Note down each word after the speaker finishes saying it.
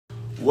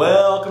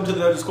Welcome to the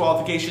No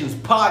Disqualifications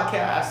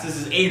Podcast. This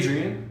is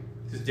Adrian.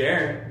 This is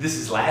Darren. This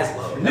is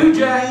Laszlo. New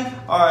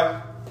Jack.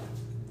 Alright.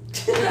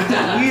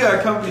 We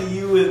are coming to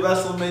you with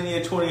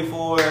Wrestlemania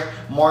 24,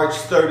 March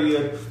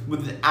 30th,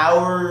 with an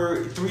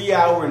 3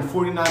 hour and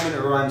 49-minute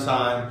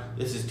runtime.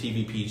 This is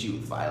TVPG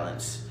with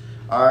violence.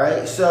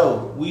 Alright,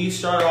 so we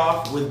start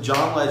off with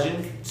John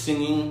Legend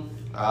singing,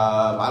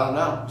 I don't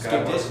know,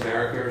 God Bless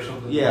America or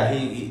something? Yeah,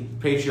 he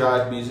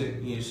patriotic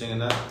music. He was singing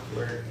that.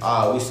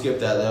 We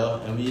skipped that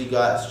though, and we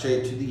got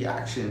straight to the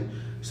action.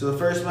 So the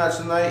first match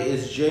tonight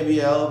is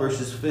JBL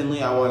versus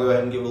Finley. I want to go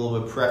ahead and give a little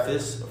bit of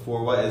preface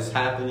for what is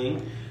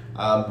happening,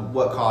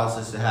 what caused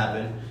this to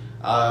happen.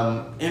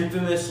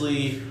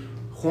 Infamously,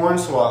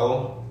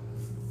 Hornswoggle.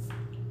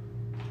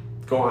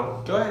 Go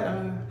on. Go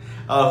ahead.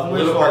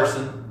 Little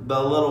person.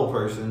 The little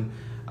person.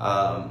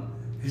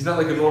 He's not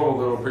like a normal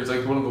little person.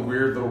 He's like one of the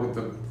weird little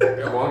with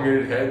the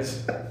elongated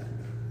heads.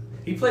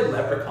 He played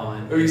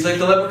Leprechaun. He's like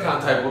the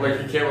Leprechaun type. Like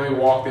he can't really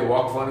walk. They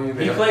walk funny.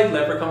 He played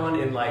Leprechaun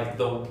in like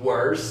the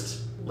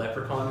worst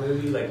Leprechaun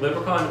movie. Like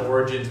Leprechaun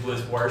Origins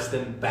was worse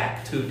than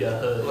Back to the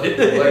Hood. Like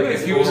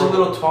if he was a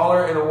little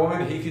taller and a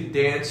woman, he could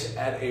dance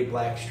at a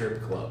black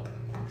strip club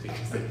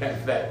because they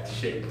have that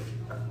shape.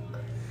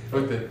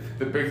 With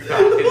the big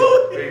cock and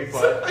the big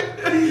butt.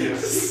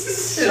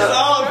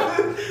 Stop.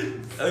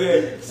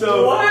 Okay,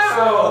 so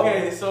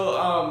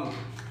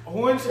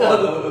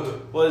Hornswoggle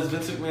was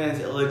Vince McMahon's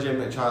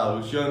illegitimate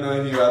child, which you don't know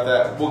anything about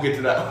that. We'll get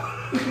to that.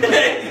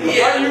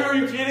 Yeah. Are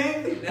you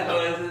kidding?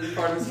 No, this is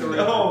part of the story.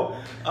 No.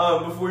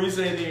 Before you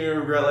say anything you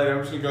regret later, I'm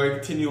just gonna go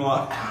and continue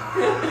on.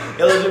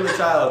 Illegitimate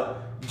child.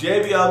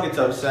 JBL gets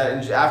upset,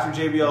 and after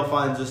JBL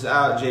finds this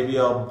out,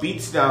 JBL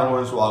beats down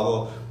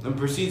Hornswoggle and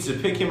proceeds to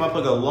pick him up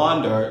like a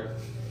lawn dart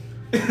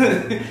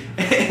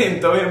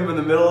and throw him in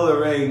the middle of the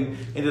ring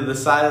into the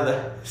side of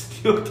the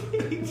steel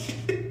cage.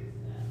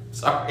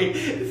 Sorry,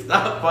 it's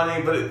not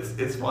funny, but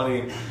it's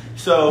funny.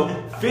 So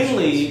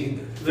Finley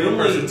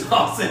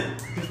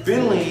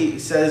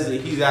says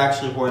that he's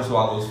actually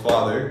Hornswoggle's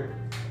father.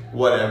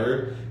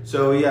 Whatever.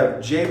 So we have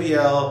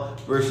JBL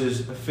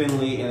versus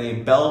Finley in a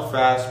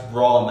Belfast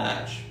brawl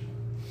match.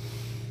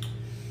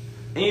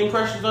 Any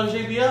impressions on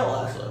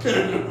JBL,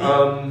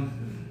 Laszlo?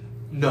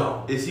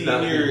 No. Is he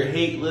in your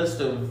hate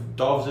list of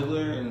Dolph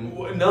Ziggler? And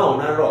no,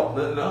 not at all.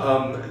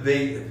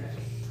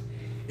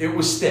 It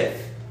was stiff,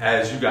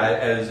 as you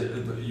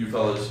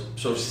fellas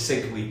so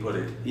succinctly put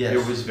it. Yes.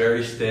 It was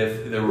very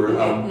stiff. There were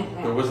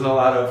there wasn't a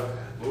lot of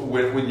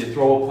when you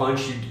throw a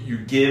punch, you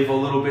give a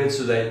little bit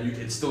so that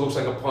it still looks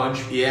like a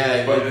punch.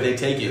 Yeah, but they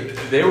take it.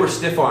 They were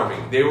stiff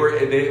arming. They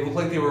looked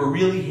like they were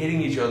really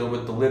hitting each other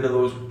with the lid of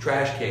those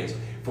trash cans.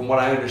 From what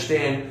I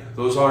understand,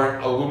 those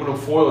aren't aluminum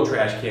foil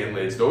trash can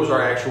lids. Those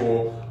are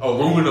actual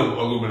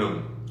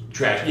aluminum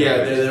trash can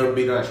lids. Yeah, they were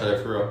beating on each other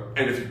for real.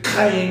 And if you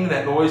clang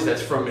that noise,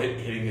 that's from it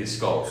hitting his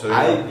skull. So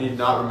I did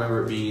not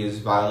remember it being as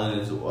violent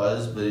as it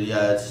was, but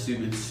yeah, it's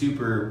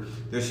super.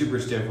 They're super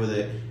stiff with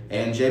it.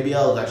 And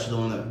JBL is actually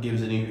the one that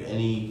gives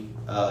he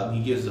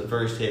gives the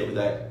first hit with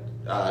that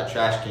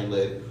trash can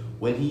lid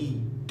when he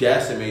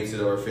decimates it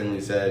over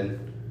Finley's head.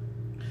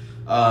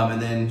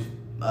 And then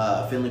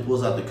Finley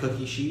pulls out the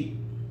cookie sheet,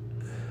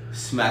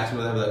 smacks him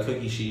with that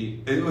cookie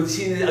sheet.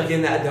 See,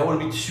 again, that would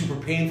be super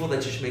painful.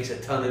 That just makes a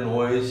ton of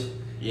noise.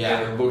 Yeah,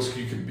 and it looks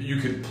you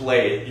could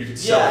play it. You could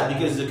sell it.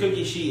 Because the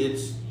cookie sheet,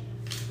 it's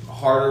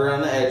hard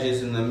around the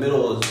edges, and the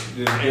middle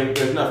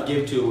there's enough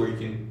give to it where you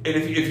can. And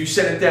if you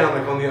set it down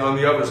like on the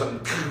oven or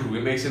something,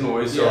 it makes a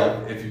noise.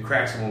 So if you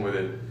crack someone with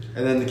it.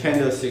 And then the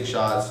kendo stick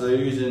shots. So they're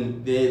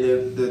using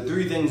the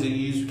three things that you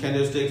use for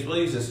kendo sticks. We'll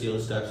use the steel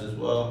steps as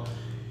well.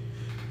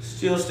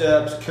 Steel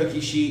steps,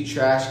 cookie sheet,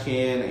 trash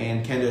can,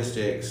 and kendo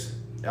sticks.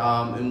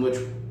 In which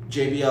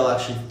JBL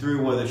actually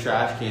threw one of the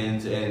trash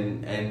cans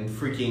and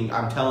freaking,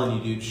 I'm telling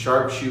you, dude,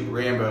 sharpshoot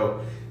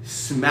Rambo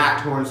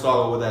smacked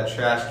Hornswoggle with that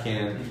trash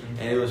can,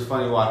 and it was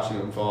funny watching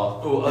him fall.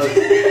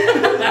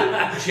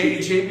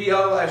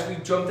 JBL actually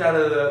jumped out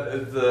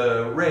of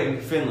the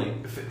ring.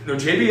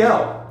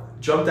 JBL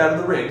jumped out of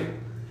the ring,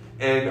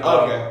 and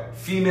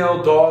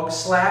female dog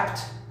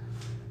slapped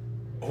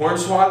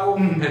Hornswoggle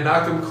and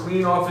knocked him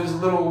clean off his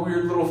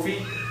weird little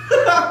feet.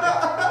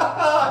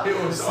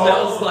 It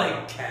smells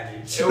like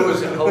cabbage. It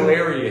was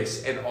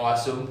hilarious and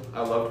awesome.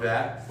 I loved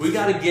that. We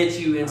got to get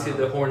you into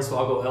the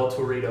Hornswoggle El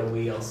Torito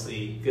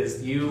WLC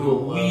because you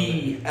will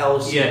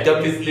WLC. Yeah,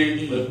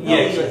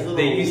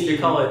 they used to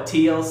call it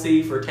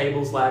TLC for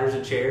tables, ladders,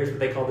 and chairs, but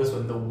they call this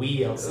one the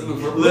WLC.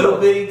 Little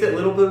bitty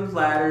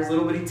ladders,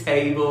 little bitty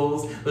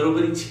tables, little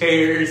bitty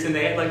chairs, and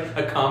they had like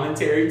a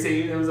commentary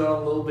team. There was a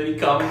little bitty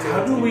commentary.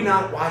 How do we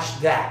not watch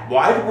that?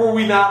 Why were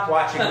we not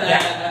watching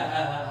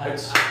that?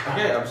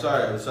 Okay, I'm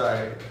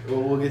sorry.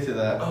 We'll get to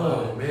that.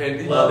 Oh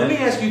man! Let me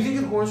ask you: do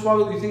you think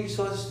Hornswoggle? Do you think he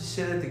still has to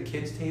sit at the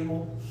kids'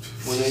 table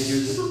when they do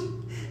this?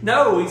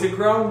 No, he's a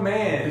grown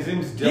man. His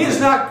name's Dylan. He is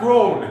not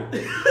grown.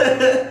 He's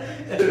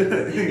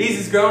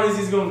as grown as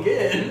he's gonna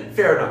get.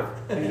 Fair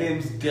enough. His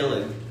name's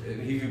Dylan.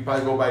 And he could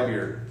probably go by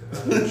beer.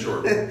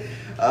 Sure.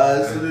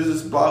 So there's a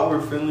spot where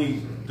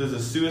Finley does a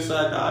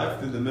suicide dive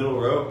through the middle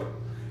rope,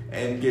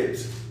 and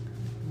gets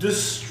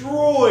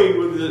destroyed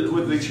with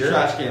the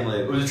trash can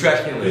lid. It was a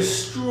trash can lid.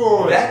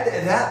 Destroyed.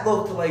 That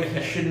looked like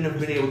he shouldn't have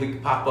been able to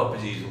pop up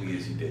as easily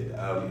as he did.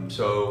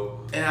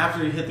 And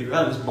after he hit the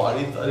ground, his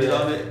body thudded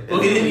on it.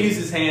 Well, he didn't use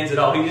his hands at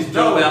all. He just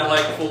dove out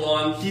like full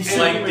on. He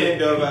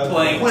dove out.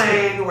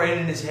 Playing right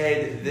in his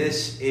head.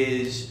 This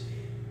is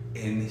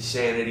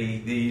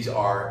insanity. These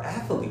are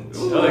athletes.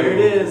 Oh, there it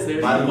is.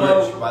 There's Buy the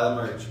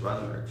merch.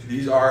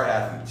 These are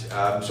athletes.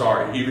 I'm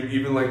sorry.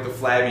 Even like the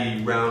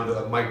flabby, round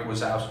Mike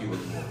Wazowski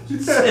looking ones.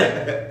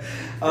 It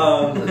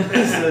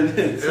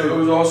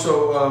was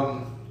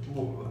also.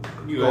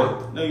 You go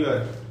ahead. No, you go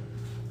ahead.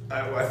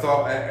 I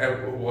thought,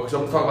 because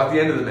I'm talking about the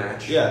end of the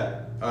match.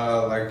 Yeah.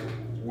 Like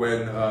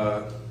when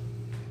I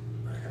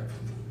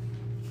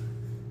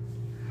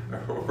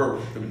remember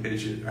the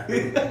midget.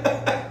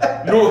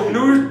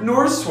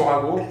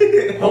 Norswaggle.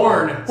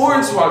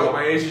 Hornswaggle.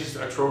 My age is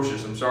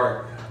atrocious. I'm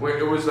sorry. When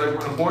it was like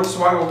when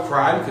Hornswaggle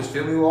cried because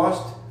Finley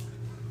lost.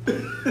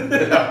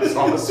 That was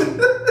awesome.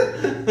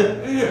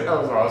 That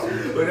was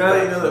awesome. But now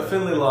that you know that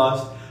Finley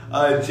lost,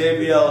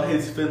 JBL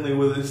hits Finley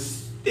with a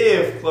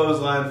stiff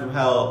clothesline from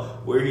hell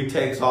where he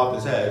takes off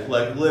his head.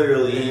 Like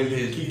literally,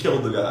 he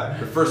killed the guy.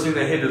 The first thing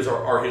that hit us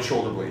are his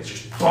shoulder blades.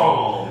 Just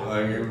boom.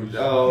 Like it was,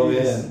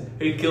 man.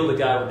 He killed a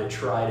guy with a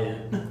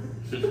trident.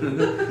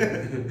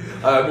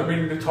 I've been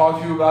meaning to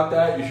talk to you about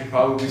that. You should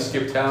probably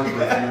skip town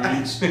for a few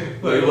weeks.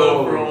 Lay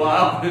low for a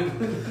while.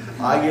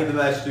 I give the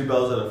match 3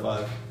 bells out of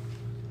 5.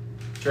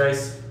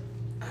 Trace.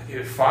 I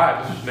give it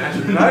 5. This was match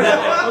of the night.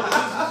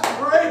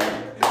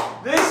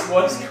 This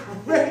was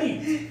great.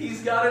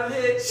 He's got a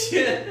bitch.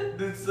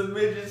 It's the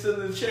midgets and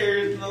the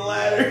chairs and the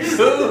ladders.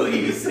 Ooh,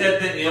 you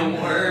said the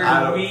M word. I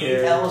don't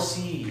care.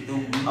 WLC.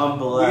 I'm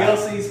black.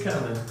 WLC's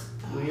coming.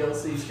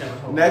 WLC's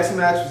coming. Next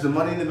match was the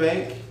Money in the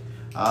Bank.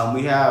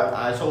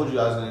 I told you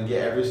I was going to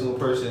get every single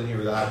person in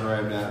here that I have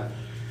right now.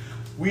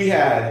 We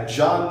had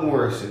John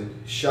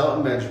Morrison,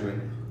 Shelton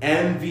Benjamin,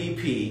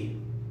 MVP.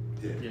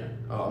 Yeah.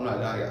 Oh, I'm not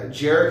that guy.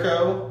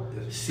 Jericho,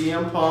 yes.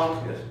 CM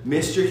Punk, yes.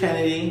 Mr.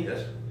 Kennedy.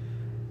 Yes.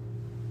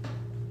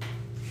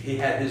 He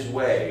had his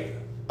way.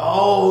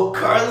 Oh,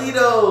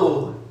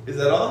 Carlito. Is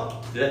that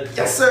all? Yeah.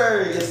 Yes,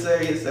 sir. Yes,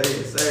 sir. Yes, sir.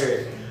 Yes,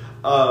 sir.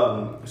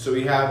 So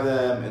we have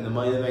them in the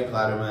Money in the Bank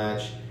ladder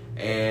match.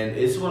 And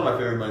it's one of my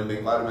favorite Money in the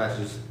Bank ladder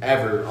matches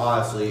ever,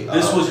 honestly.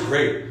 This was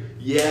great.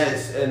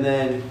 Yes, and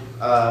then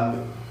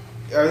are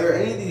there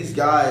any of these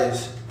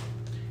guys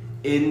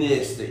in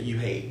this that you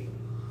hate?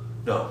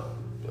 No.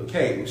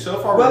 Okay, so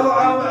far. Well,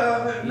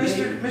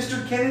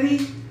 Mr.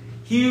 Kennedy,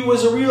 he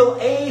was a real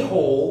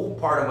a-hole.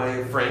 Pardon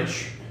my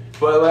French,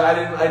 but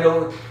I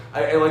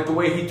like the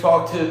way he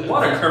talked to.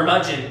 What a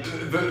curmudgeon!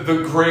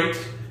 The great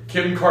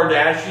Kim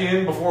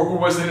Kardashian, before who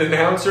was an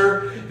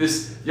announcer.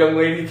 This young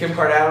lady, Kim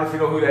Kardashian, if you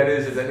know who that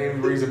is, that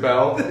name rings a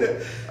bell.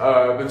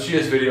 But she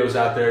has videos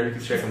out there, you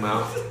can check them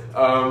out.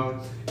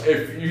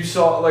 If you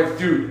saw, like,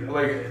 dude,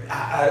 like,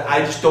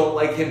 I just don't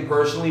like him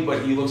personally,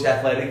 but he looks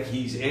athletic,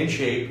 he's in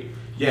shape.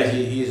 Yeah,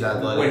 he's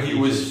athletic. When he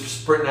was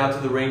sprinting out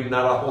to the ring,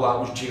 not a whole lot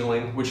was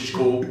jiggling, which is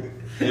cool,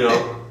 you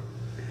know.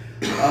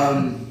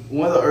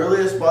 One of the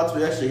earliest spots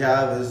we actually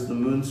have is the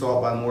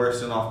moonsault by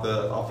Morrison off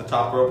the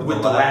top rope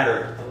with the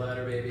ladder. The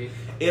ladder, baby.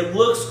 It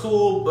looks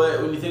cool,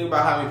 but when you think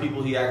about how many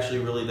people he actually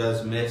really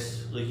does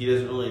miss, like he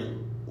doesn't really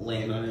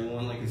land on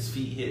anyone. Like his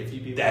feet hit a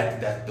few people.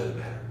 That doesn't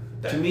matter.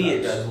 To me,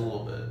 it does a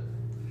little bit.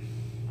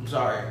 I'm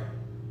sorry.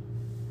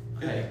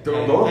 Hey,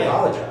 don't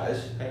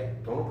apologize. Hey,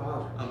 don't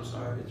apologize. I'm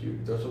sorry.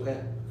 That's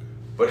okay.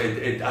 But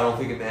I don't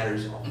think it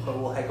matters a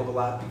whole heck of a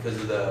lot because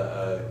of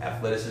the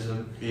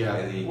athleticism.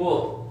 Yeah.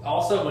 Well,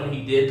 also when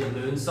he did the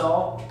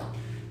moonsault,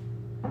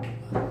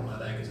 my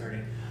back is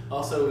hurting.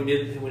 Also, when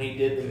he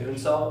did the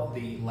moonsault,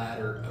 the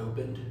ladder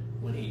opened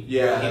when he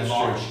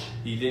launched. True.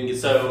 He didn't get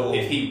so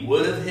if he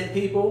would have hit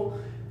people,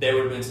 there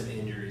would have been some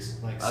injuries,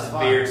 like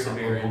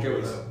severe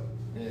injuries.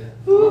 Yeah.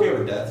 I'm okay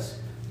with deaths.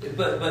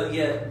 But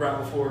yet, right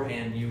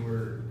beforehand, you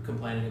were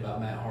complaining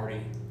about Matt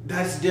Hardy.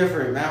 That's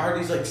different. Matt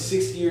Hardy's like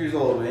 60 years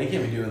old, man. He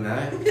can't be doing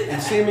that.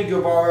 And Sammy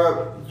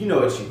Guevara, you know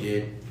what you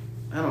did.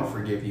 I don't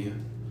forgive you.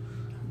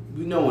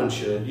 No one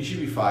should. You should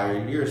be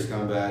fired. You're a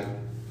scumbag.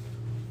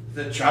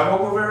 The Chavo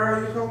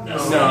Guevara, you call? No,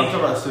 I'm talking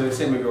about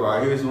Sammy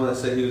Guevara. He was the one that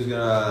said he was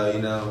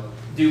gonna,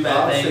 do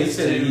bad things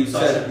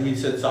he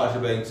said Sasha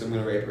Banks, I'm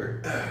gonna rape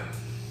her.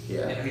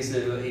 Yeah. He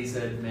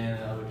said,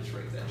 man, I would just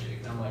rape that chick.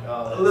 And I'm like,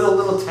 oh, a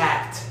little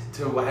tact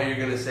to how you're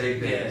gonna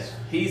say things.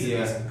 Yeah. He's a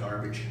piece of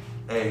garbage.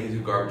 Hey, he's a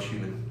garbage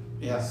human.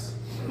 Yes.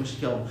 We should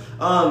kill him.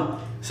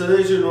 So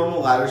there's your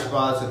normal ladder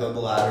spots. I throw the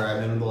ladder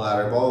at him, the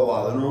ladder, blah, blah,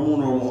 blah. The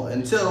normal,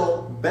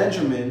 until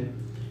Benjamin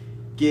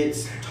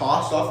gets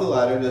tossed off the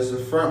ladder, does the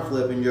front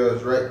flip, and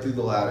goes right through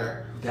the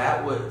ladder.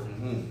 That would,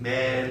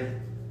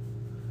 man.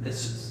 It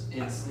was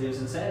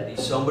insanity.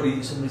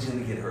 Somebody's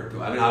gonna get hurt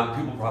too. I mean,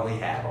 people probably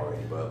have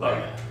already, but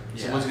like,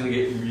 someone's gonna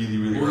get really,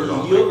 really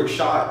hurt. He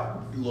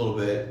overshot a little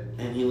bit,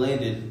 and he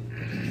landed.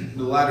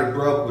 The ladder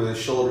broke where his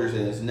shoulders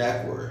and his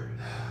neck were.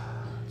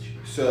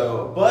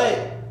 So,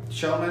 but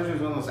Shelton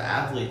Benjamin's one of those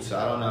athletes, so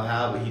I don't know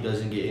how, but he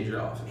doesn't get injured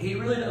often. He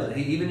really doesn't.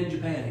 Even in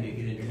Japan, he didn't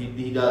get injured.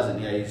 He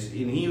doesn't. Yeah,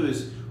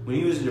 when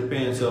he was in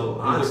Japan. So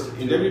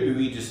in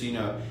WWE, just so you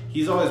know,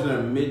 he's always been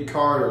a mid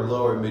card or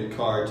lower mid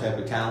card type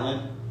of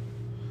talent.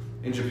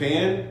 In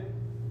Japan,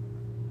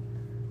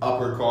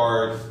 upper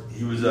card.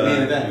 He was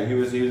main eventer. He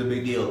was a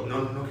big deal.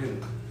 No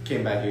kidding.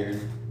 Came back here.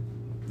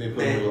 They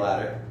put him through a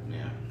ladder.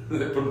 Yeah.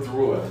 They put him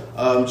through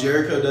it.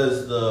 Jericho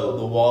does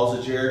the Walls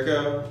of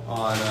Jericho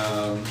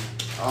on.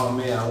 Oh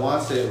man, I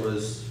want to say it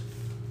was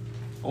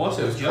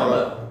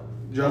Jumbo.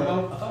 Jumbo?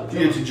 Jumbo.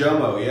 Yeah, to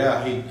Jumbo,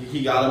 yeah.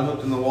 He got him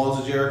hooked in the Walls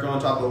of Jericho on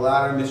top of the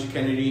ladder. Mr.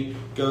 Kennedy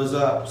goes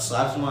up,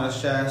 slaps him on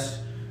his chest,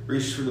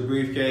 reaches for the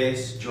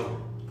briefcase.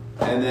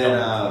 And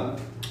then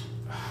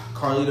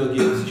Carlito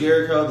gives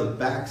Jericho the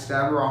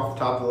backstabber off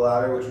the top of the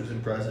ladder, which was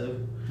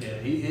impressive. Yeah,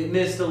 he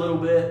missed a little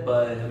bit,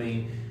 but I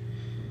mean,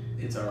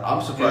 it's alright.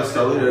 I'm surprised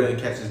Carlito didn't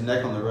catch his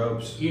neck on the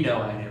ropes. You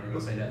know I ain't never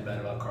gonna say nothing bad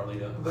about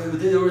Carlito. But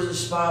there was a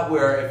spot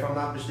where, if I'm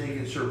not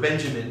mistaken, Sir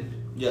Benjamin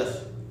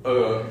Yes.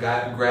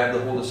 grabbed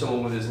the hold of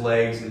someone with his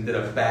legs and did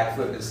a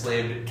backflip and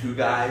slammed 2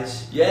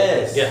 guys.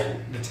 Yes. Yeah.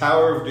 The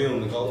Tower of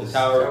Doom. They call it the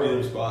Tower of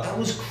Doom spot. That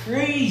was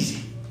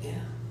crazy. Yeah.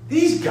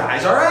 These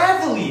guys are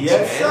athletes.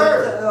 Yes, man.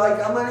 sir.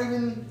 Like, I'm not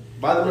even.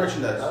 Buy the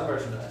merchandise. Not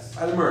merchandise.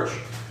 Buy the merch.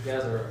 You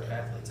guys are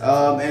athletes.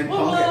 And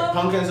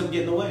Punk ends up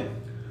getting the win.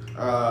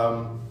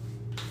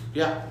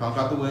 Yeah, Punk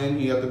got the win.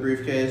 He got the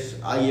briefcase.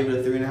 I gave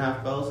it a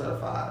 3.5 bells out of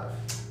 5.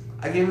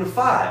 I gave it a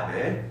 5,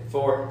 man.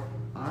 4.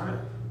 All right.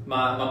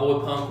 My boy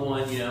Punk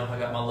won, you know, I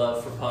got my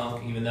love for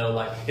Punk, even though,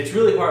 like, it's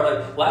really hard.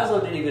 Like, Laszlo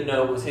didn't even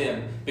know it was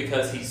him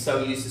because he's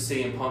so used to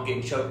seeing Punk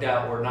getting choked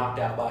out or knocked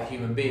out by a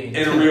human being.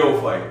 In a real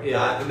fight.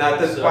 Yeah. Not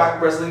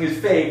that wrestling is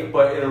fake,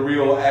 but in a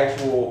real,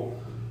 actual.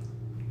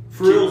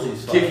 For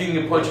realsies, kicking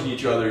and punching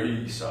each other,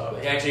 he saw.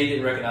 Actually, he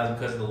didn't recognize him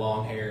because of the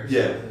long hair. So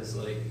yeah. It's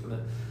like,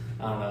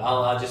 I don't know.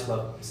 I just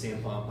love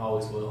CM Punk. I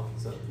always will.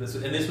 So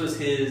this was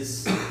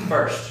his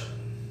first.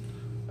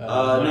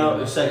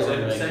 No,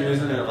 second. He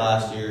was in there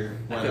last year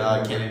when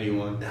Kennedy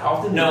won. How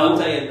often? No, I'm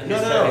saying No.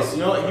 You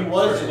know what? He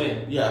was. First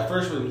win. Yeah,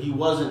 first win. He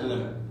wasn't in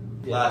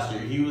the last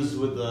year. He was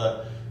with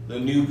the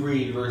New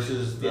Breed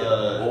versus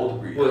the Old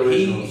Breed. Well,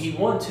 he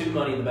won 2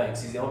 Money in the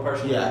Banks. He's the only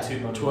person who won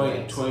 2 Money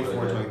in the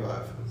 24, Banks.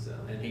 25. So,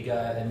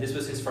 and this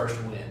was his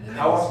first win. And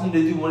How often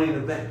did they do Money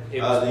in the Bank?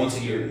 It was They once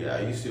used a year.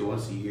 I used to do it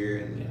once a year,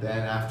 and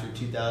then after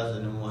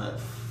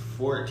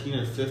 2014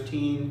 or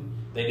 15,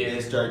 they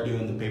started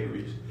doing the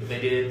pay-per-views. They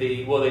did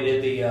the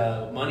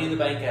Money in the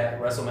Bank at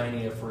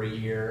WrestleMania for a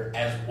year,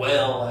 as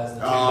well as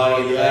the 2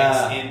 Money in the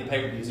Banks in the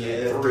pay-per-views.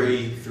 Yeah,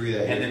 three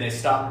that And year. then they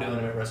stopped doing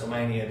it at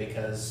WrestleMania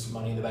because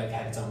Money in the Bank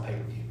had its own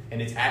pay-per-view.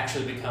 And it's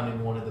actually becoming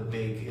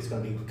it's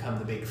going to become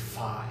the big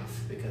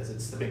 5 because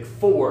it's the big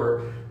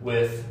 4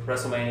 with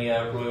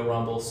WrestleMania, Royal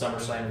Rumble,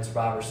 SummerSlam, and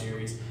Survivor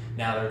Series.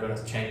 Now they're going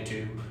to change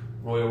it to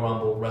Royal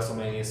Rumble,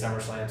 WrestleMania,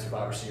 SummerSlam,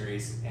 Survivor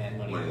Series, and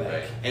Money in the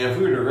Bank. And if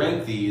we were to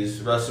rank these,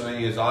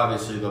 WrestleMania is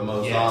obviously the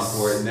most on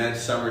for it. And then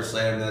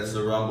SummerSlam, then it's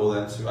the Rumble,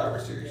 then Survivor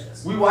Series.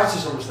 Yes. We watched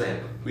the SummerSlam.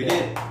 We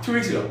did 2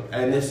 weeks ago.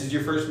 And this is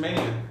your first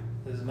Mania.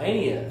 This is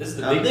Mania. This is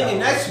the I'm big thinking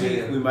time. next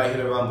week we might hit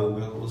a Rumble.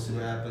 We'll see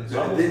what happens.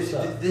 Rumble.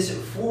 This is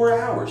 4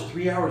 hours,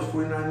 3 hours,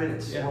 49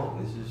 minutes. Yeah.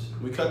 Long. This is.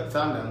 We cut the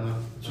time down though.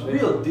 It's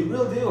real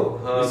deal.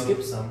 We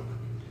skipped some.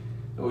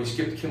 We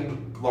skipped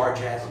Kim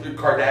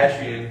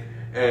Kardashian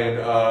and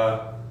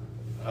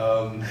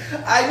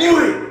I knew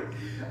it!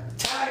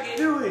 Tag it.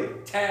 Knew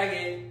it! Tag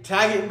it.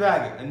 Tag it and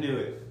bag it. I knew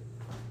it.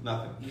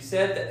 Nothing. You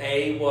said the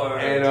A word.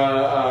 and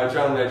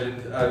John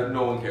Legend.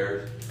 No one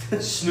cares.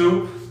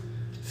 Snoop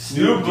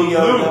Snoop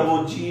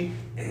double G.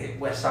 and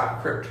West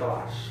Side Crip till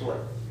I slip.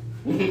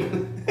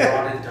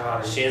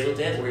 Shizzle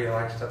dizzle. Where you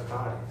like stuff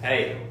party.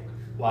 Hey,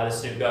 why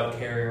does Snoop Dogg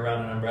carry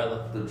around an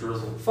umbrella? The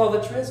drizzle. For the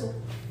drizzle.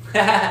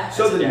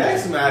 So the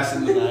next match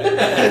in the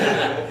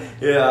night,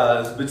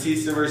 it's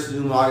Batista versus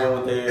Umaga,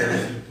 what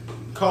they're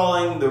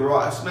calling the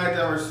Raw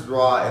SmackDown versus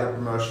Raw in a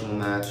promotional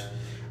match.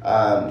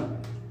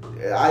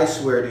 I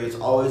swear to you, it's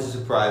always a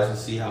surprise to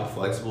see how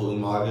flexible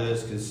Umaga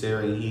is,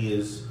 considering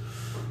he's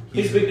a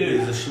big dude.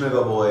 He's a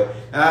schmiggle boy.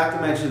 And I have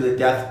to mention the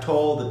death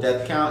toll, the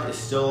death count is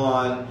still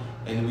on,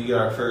 and we got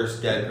our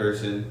first dead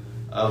person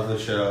of the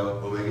show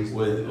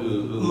with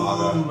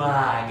Umaga.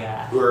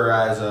 Umaga.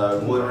 Whereas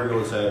William Regal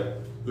would say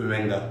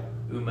Umaga.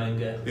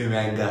 Umaga.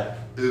 Umaga.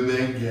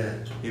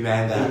 Umaga. Umaga.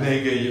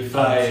 Umaga, you're I'm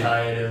fired.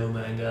 tired of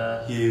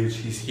Umaga. Huge.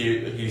 He's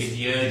huge. He's He's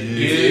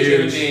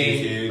huge.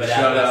 huge. But Shut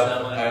I've got up.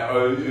 someone.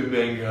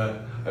 Umaga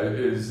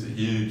is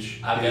huge.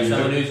 I've got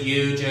someone who's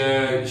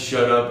huger.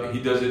 Shut up. He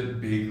does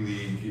it big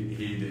league.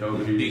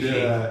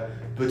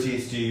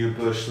 Batista, you're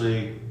Bush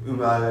League.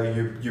 Umaga,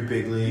 you're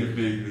big league. You're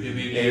big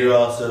league. And you're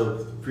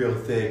also real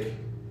thick.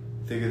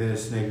 Thicker than a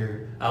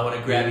Snicker. I want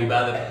to grab you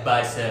by the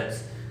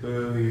biceps.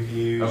 Oh, you're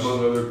huge.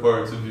 Among other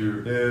parts of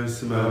your. Oh,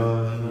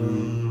 Samoa. I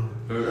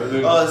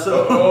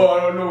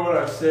don't know what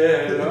I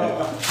said.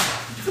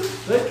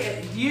 Look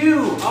at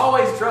you,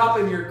 always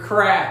dropping your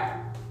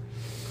crap.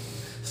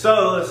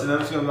 So listen, I'm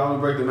gonna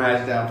break the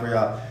match down for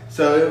y'all.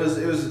 So it was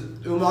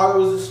Umaga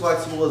was as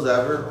flexible as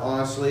ever,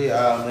 honestly,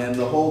 and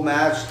the whole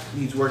match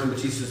he's working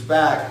Batista's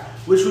back,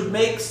 which would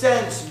make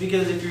sense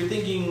because if you're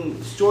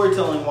thinking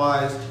storytelling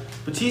wise,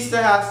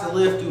 Batista has to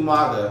lift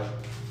Umaga.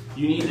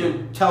 You need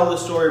to tell the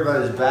story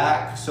about his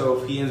back, so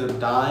if he ends up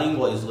dying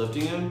while he's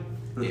lifting him,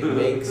 it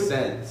makes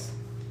sense.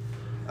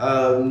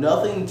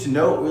 Nothing to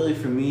note really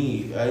for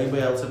me.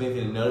 Anybody else have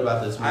anything to note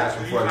about this match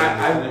before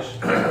I finish?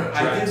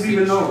 I didn't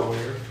even know.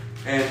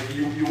 And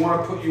you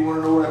want to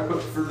know what I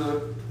put for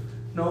the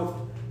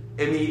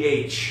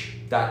MEH ...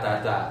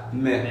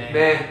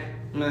 Meh.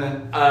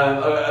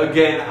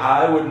 Again,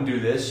 I wouldn't do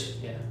this.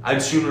 Yeah. I'd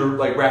sooner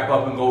like wrap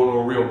up and go into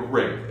a real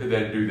ring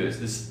than do this.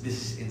 This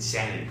is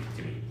insanity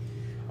to me.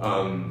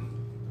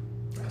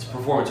 It's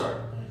performance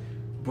art.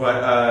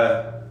 But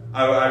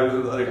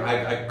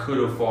I could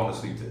have fallen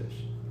asleep to this.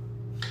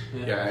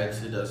 Yeah,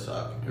 it does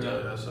suck. It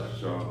really does suck.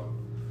 So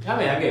I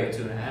mean, I gave it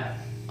 2.5.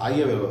 I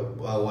give it a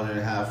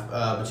 1.5.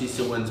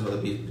 Batista wins with a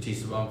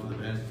Batista bomb for the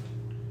pin.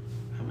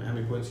 How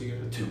many points do you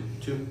give it?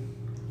 2.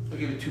 I'll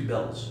give it 2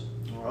 bells.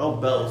 Oh,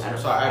 bells. I'm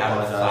sorry. I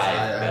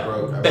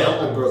apologize.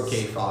 I broke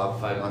K-Fob.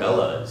 5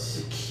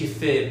 bellas.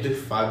 Kifid.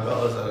 5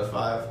 bells out of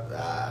 5.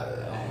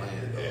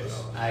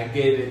 I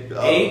gave it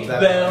 8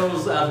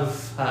 bells out of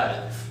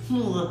 5.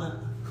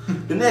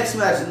 The next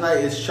match tonight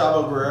is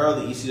Chavo Guerrero,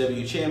 the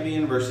ECW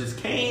champion, versus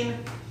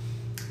Kane.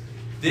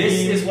 This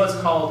is what's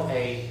called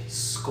a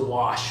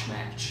squash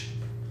match.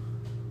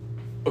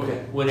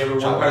 Okay. Whenever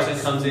one person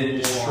comes in and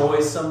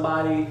destroys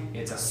somebody,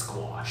 it's a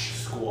squash.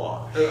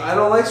 I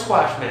don't like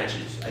squash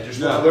matches. I just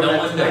no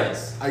one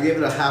does. I gave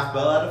it a half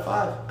bell out of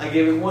 5. I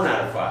gave it 1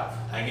 out of 5.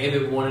 I gave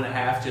it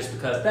 1.5 just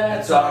because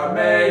that's our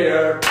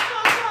mayor.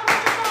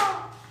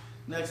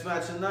 Next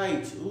match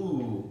tonight,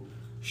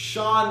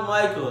 Shawn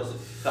Michaels,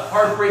 the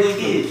Heartbreak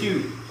Kid.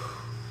 Cute.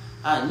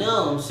 I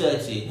know I'm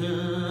sexy.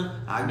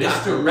 I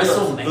got Mr.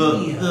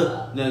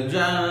 Wrestlemania.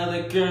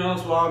 The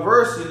Girls War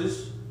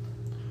versus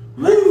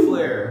Ric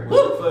Flair.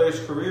 Ric Flair's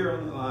career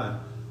on the line.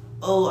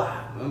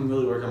 I'm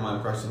really working on my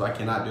impressions. I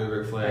cannot do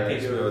Ric Flair. I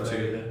can't do Ric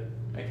Flair either.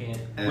 I can't.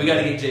 We got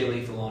to get Jay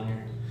Lethal on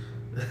here.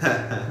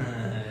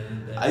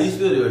 I used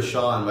to do a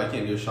Shawn, but I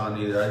can't do a Shawn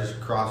either. I just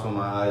cross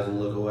my eyes and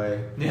look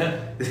away. Yeah.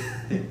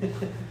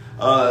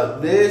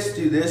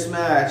 This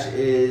match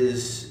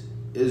is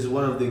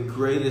one of the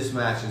greatest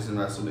matches in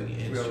WrestleMania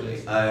history.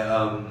 Really?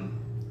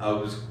 I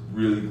was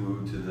really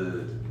glued to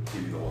the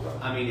TV the whole time.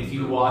 I mean, if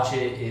you watch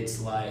it, it's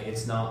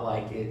not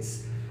like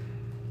it's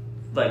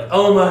like,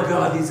 oh my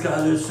god, these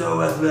guys are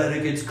so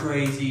athletic, it's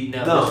crazy.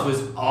 No. This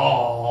was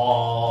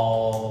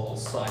all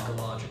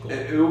psychological.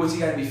 What's he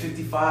got to be,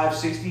 55,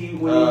 60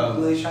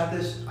 when they shot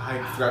this?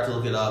 I forgot to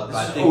look it up.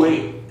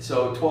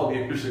 So 12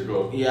 years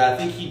ago. Yeah, I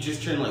think he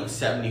just turned like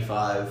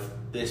 75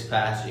 this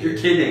past year. You're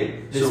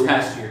kidding. This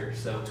past year,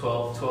 so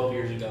 12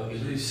 years ago.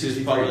 He was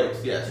 63.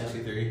 Yeah,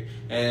 63.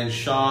 And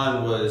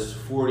Shawn was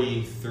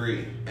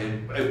 43.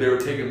 And they were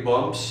taking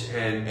bumps.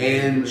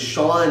 And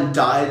Shawn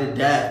died a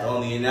death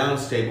on the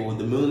announce table with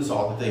the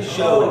moonsault that they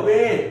showed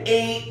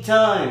 8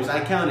 times.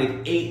 I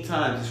counted 8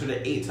 times. They showed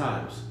it 8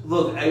 times.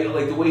 Look,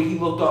 like the way he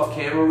looked off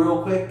camera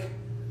real quick.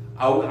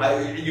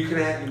 You can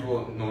ask.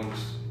 Well, no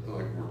one's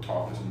like we're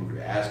talking, so I'm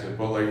gonna ask it.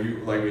 But if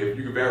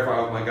you could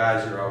verify with my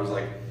guys here, I was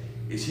like,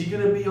 is he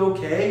gonna be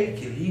okay?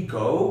 Can he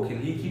go?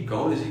 Can he keep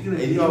going? Is he gonna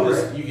be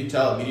alright? You could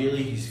tell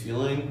immediately he's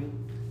feeling.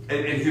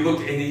 And he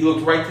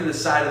looked right to the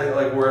side of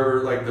like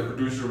wherever like the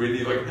producer would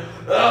be like,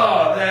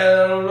 oh man,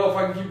 I don't know if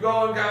I can keep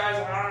going,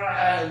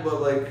 guys. But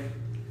like,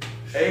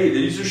 hey,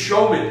 these are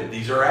showmen.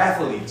 These are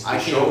athletes. I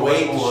can't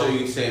wait to show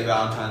you St.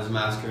 Valentine's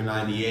Massacre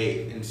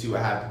 '98 and see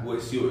what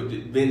happened. See what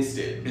Vince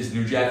did. Is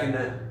New Jack in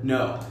that?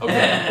 No.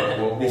 Okay. But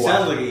we'll it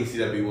sounds like an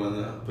ECW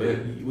one though. But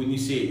when you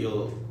see it,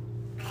 you'll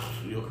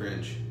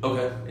cringe.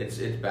 Okay. It's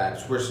bad.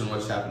 It's worse than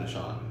what's happened to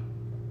Shawn.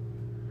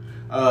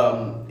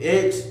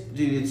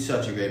 It's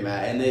such a great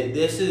match. And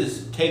this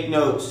is, take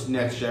notes,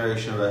 next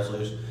generation of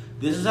wrestlers.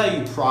 This is how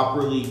you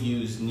properly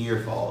use near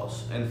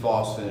falls and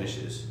false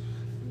finishes.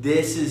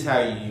 This is how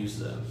you use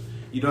them.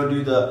 You don't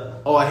do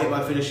I hit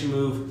my finishing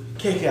move,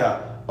 kick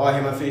out. Oh, I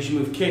hit my finishing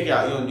move, kick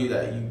out. You don't do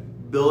that. You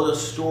build a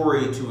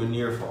story to a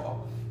near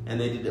fall. And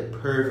they did it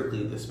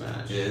perfectly this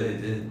match. Yeah, they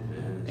did.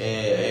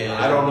 And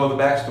I don't know the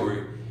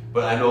backstory,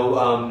 but I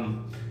know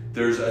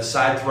there's a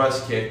side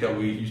thrust kick that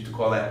we used to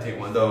call that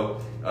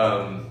Taekwondo.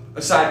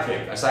 A side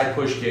kick, a side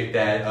push kick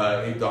that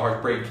the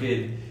Heartbreak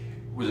Kid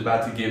was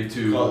about to give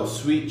to. Called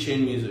Sweet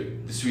Chin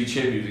Music. The Sweet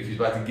Chin Music. He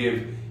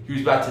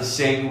was about to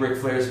sing Ric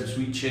Flair some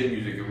Sweet Chin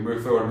Music, and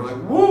Ric Flair would be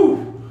like,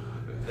 "Woo,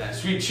 that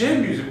Sweet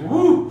Chin Music,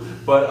 woo!"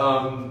 But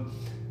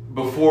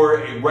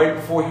right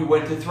before he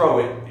went to throw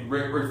it,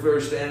 Ric Flair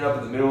standing up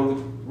in the middle of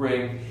the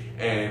ring,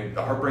 and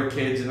the Heartbreak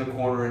Kid's in the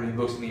corner, and he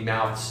looks and he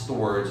mouths the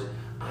words,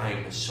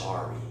 "I'm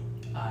sorry.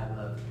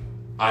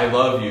 I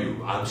love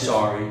you. I'm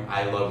sorry.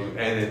 I love you."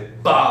 And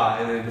then,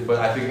 but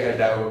I think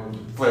that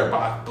Flair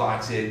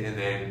blocks it, and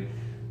then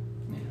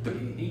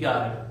he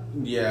got it.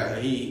 Yeah,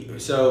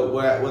 So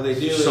what they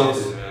do is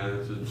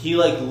he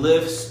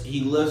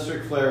lifts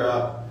Ric Flair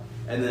up,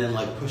 and then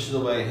pushes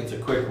away and hits a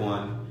quick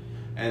one,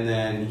 and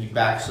then he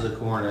backs to the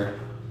corner.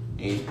 And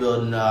he's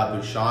building up,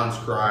 and Shawn's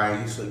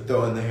crying. He's like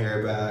throwing the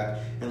hair back,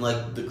 and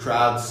like the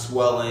crowd's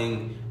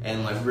swelling,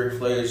 and like Ric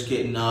Flair's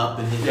getting up,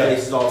 and his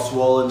face is all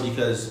swollen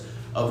because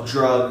of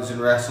drugs and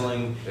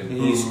wrestling, and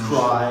he's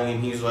crying,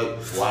 and he's like,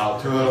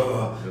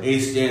 wow. And he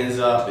stands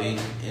up, and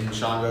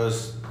Shawn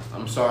goes,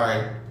 "I'm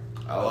sorry,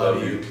 I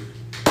love you,"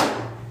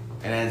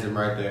 and ends him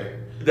right there.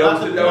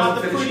 That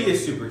was the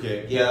prettiest super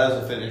kick. Yeah, that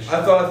was a finish.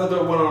 I thought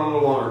that went on a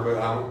little longer,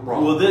 but I'm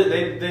wrong. Well,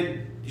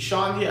 they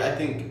Shawn hit, I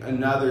think,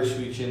 another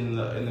speech in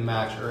the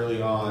match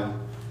early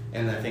on,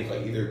 and I think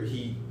like either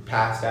he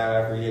passed out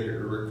after he hit it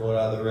or Rick rolled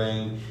out of the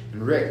ring,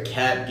 and Rick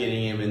kept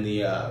getting him in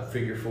the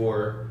figure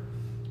four.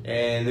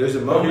 And there's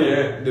a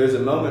moment. There's a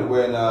moment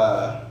when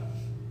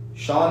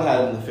Shawn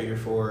had him in the figure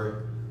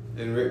four,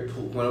 and Rick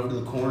went over to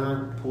the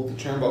corner, pulled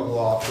the turnbuckle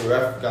off. The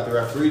ref got the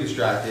referee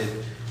distracted,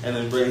 and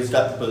then Bray's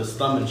got to put his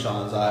thumb in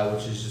Shawn's eye,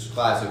 which is just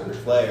classic Ric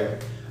Flair.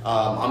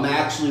 I'm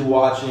actually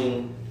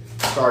watching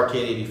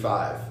Starrcade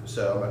 '85,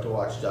 so I'm about to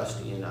watch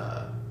Dusty and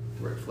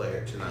Ric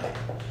Flair tonight.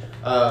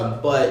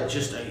 But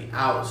just an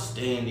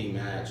outstanding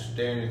match.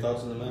 Darren, your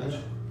thoughts on the match?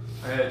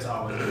 It's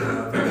always one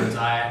of my favorites.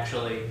 I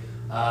actually,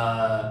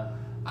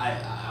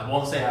 I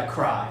won't say I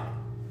cried.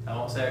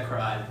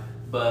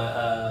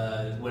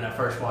 But when I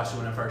first watched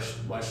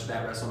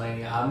that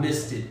WrestleMania, I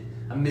missed it.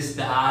 I missed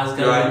the eyes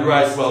going. Your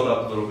eyes swelled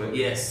up a little bit.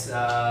 Yes,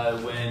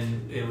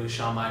 when it was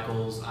Shawn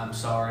Michaels, "I'm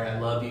sorry, I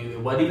love you." It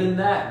wasn't even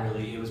that,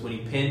 really. It was when he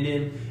pinned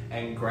him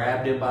and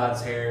grabbed him by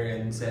his hair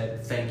and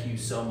said, "Thank you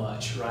so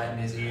much," right in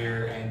his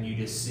ear, and you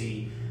just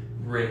see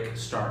Rick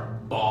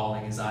start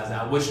bawling his eyes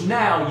out. Which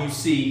now you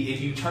see,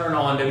 if you turn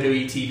on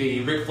WWE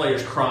TV, Ric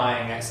Flair's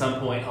crying at some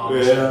point on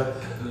the show.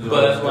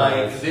 But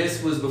like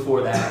this was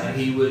before that, and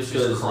he was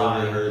just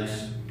crying.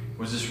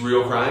 Was this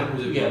real crying?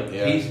 Was it?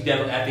 Yeah. He's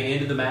definitely at the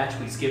end of the match.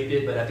 We skipped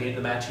it, but at the end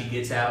of the match, he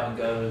gets out and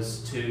goes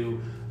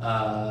to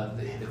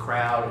the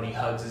crowd, and he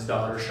hugs his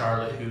daughter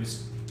Charlotte,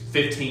 who's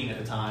 15 at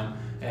the time,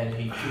 and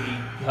he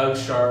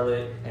hugs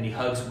Charlotte, and he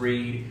hugs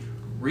Reed.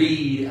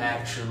 Reed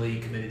actually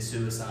committed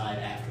suicide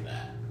after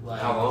that.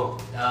 Like, how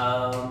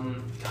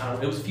long?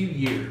 It was a few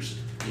years.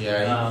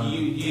 Yeah,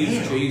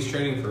 he's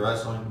training for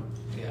wrestling.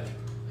 Yeah,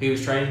 he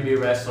was training to be a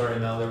wrestler,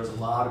 and there was a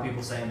lot of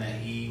people saying that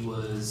he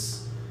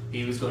was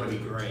going to be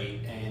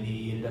great, and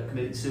he ended up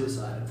committing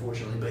suicide,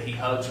 unfortunately. But he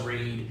hugs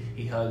Reed,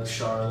 he hugs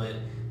Charlotte,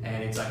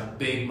 and it's like a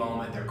big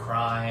moment. They're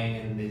crying,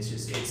 and it's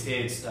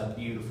a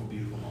beautiful,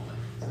 beautiful moment.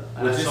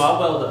 So I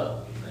welled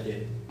up. I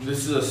did.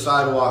 This is a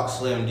sidewalk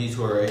slam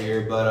detour right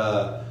here,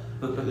 but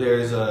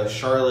there's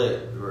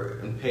Charlotte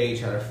and Paige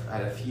had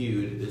a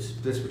feud.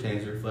 This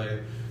pertains to Ric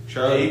Flair.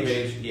 Charlotte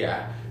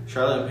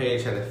and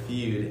Paige had a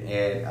feud,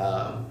 and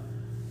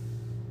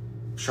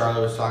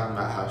Charlotte was talking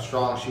about how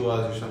strong she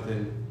was or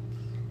something.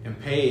 And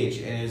Paige,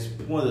 and it's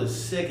one of the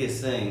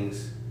sickest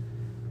things.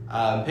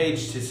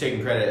 Paige is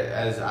taking credit,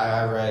 as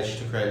I read, she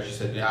took credit. She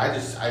said,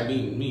 "Yeah,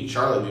 me and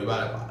Charlotte knew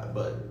about it,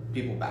 but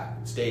people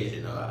backstage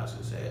didn't know how I was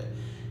gonna say it."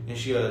 And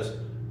she goes,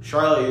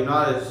 "Charlotte, you're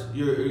not as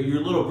your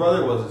little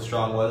brother wasn't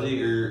strong, was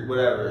he, or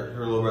whatever?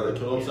 Her little brother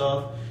killed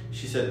himself."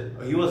 She said,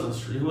 "He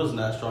wasn't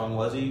that strong,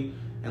 was he?"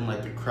 And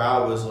like the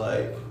crowd was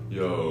like,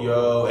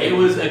 "Yo!" It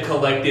was a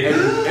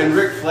collective. And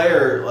Ric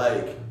Flair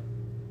like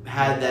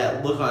had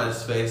that look on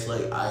his face,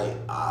 like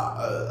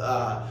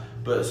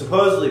but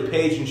supposedly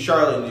Paige and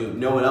Charlotte knew.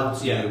 No one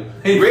else knew.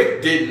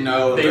 Rick didn't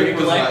know. They Rick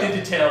neglected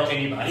to tell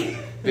anybody.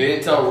 They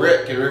didn't tell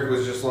Rick, and Rick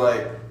was just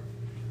like,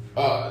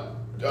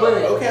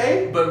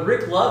 okay. But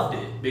Rick loved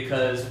it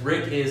because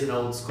Rick is an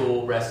old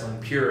school wrestling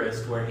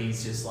purist, where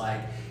he's just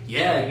like,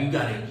 yeah, you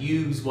got to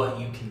use what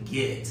you can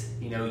get.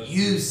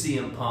 Use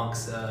CM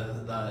Punk's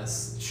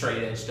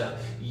straight edge stuff.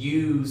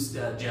 Use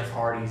Jeff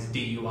Hardy's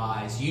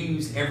DUIs.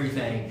 Use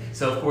everything.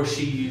 So of course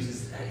she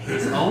uses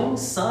his own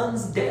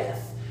son's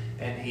death,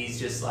 and he's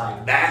just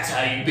like, that's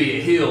how you be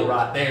a heel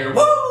right there.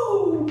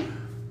 Woo!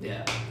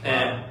 Yeah.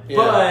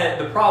 But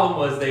the problem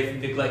was they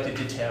neglected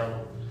to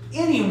tell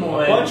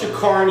anyone. A bunch of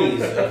carnies.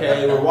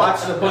 Okay, we're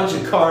watching a bunch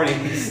of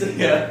carnies.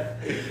 Yeah.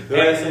 The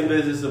wrestling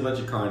business is a bunch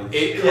of carnies.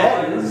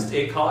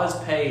 It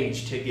caused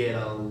Paige to get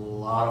a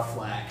lot of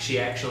flack. She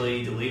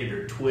actually deleted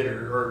her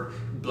Twitter, or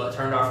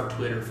turned off her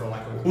Twitter for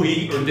like a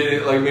week. Or did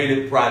it made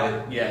it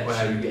private?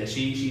 Yeah,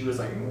 she was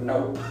like,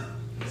 nope.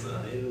 So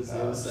it was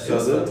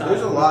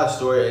there's a lot of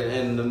story,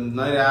 and the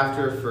night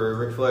after for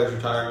Ric Flair's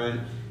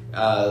retirement,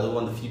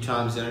 one of the few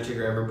times the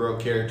Undertaker ever broke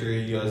character,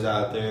 he goes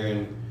out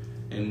there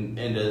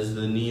and does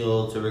the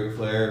kneel to Ric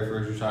Flair for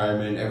his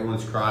retirement.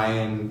 Everyone's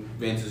crying.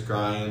 Vince is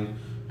crying.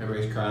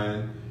 Everybody's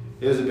crying.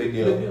 It was a big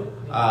deal.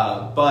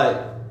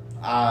 But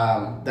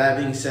that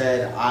being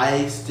said,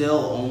 I still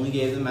only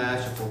gave the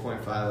match a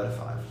 4.5 out of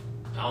 5.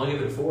 I only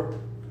gave it a 4.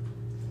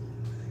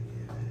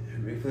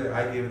 Ric Flair,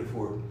 I gave it a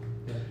 4.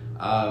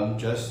 Yeah.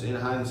 Just in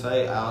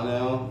hindsight, I don't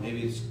know.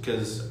 Maybe it's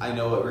because I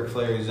know what Ric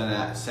Flair has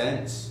done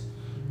since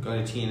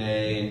going to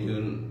TNA and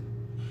doing.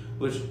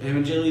 Which, him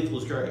and Jay Lethal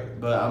was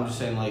great, but I'm just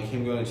saying, like,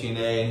 him going to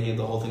TNA and he had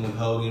the whole thing with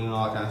Hogan and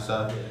all that kind of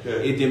stuff,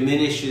 it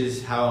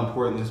diminishes how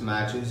important this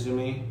match is to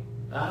me.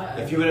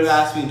 If you would have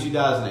asked me in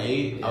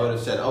 2008, I would have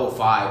said,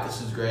 5,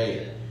 this is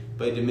great.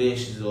 But it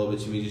diminishes a little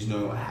bit to me just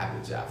knowing what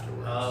happens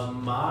afterwards.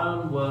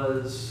 Mine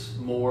was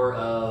more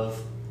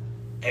of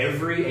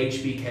every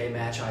HBK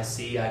match I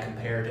see, I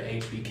compare to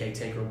HBK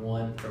Taker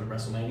 1 from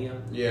WrestleMania.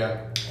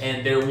 Yeah.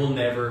 And there will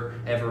never,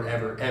 ever,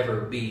 ever,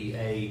 ever be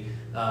a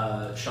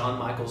Shawn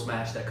Michaels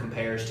match that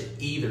compares to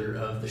either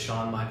of the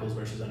Shawn Michaels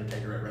versus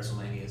Undertaker at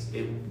WrestleManias.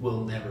 It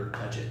will never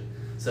touch it.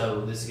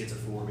 So this gets a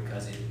 4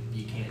 because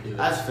you can't do it.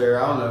 That's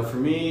fair. I don't know. For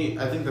me,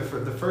 I think the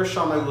first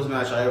Shawn Michaels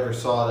match I ever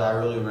saw that I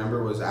really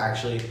remember was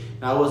actually,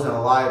 and I wasn't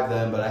alive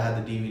then, but I had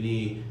the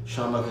DVD,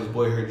 Shawn Michaels'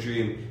 Boyhood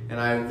Dream, and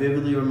I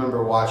vividly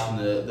remember watching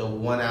the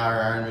 1 hour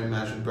Iron Man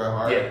match with Bret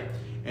Hart. Yeah.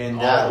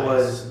 And that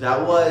was,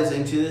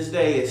 and to this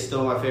day, it's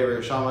still my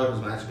favorite Shawn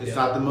Michaels match. It's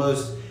not the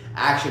most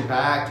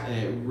action-packed, and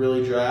it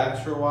really drags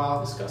for a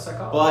while. It's got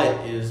psychology.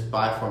 But it is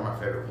by far my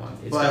favorite one.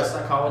 It's got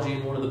psychology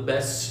and one of the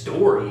best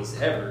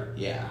stories ever.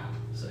 Yeah.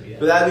 So, yeah.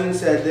 But that being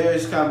said,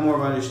 there's kind of more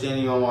of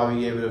understanding on why we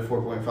gave it a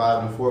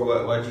 4.5 and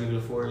 4. Why'd you give it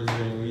a 4? Is there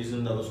any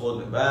reason that was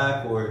holding it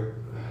back, or?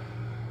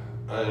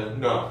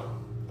 No.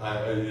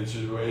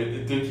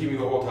 It did keep me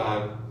the whole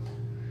time.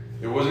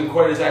 It wasn't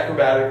quite as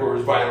acrobatic or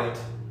as violent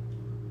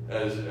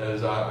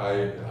as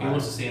I He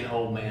wants to see an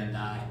old man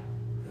die.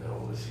 I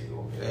don't want to see an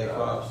old man Hey, die.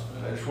 props.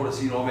 I just want to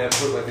see an old man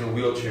put like in a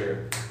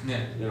wheelchair.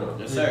 Yeah. You know.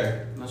 Yes,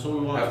 sir. That's what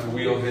we want. Have to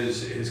wheel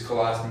his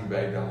colostomy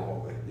bag down the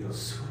hallway. You know.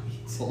 Sweet.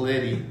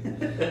 Liddy.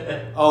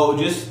 Oh,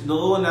 just the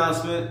little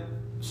announcement.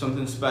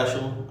 Something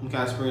special. I'm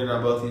kind of springing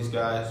on both these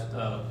guys.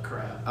 Oh,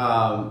 crap.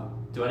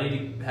 Do I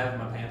need to have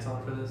my pants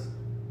on for this?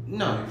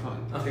 No, you're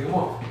fine. Okay, come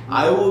on.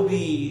 I will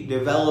be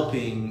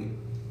developing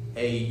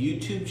a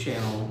YouTube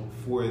channel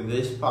for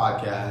this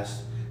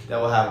podcast that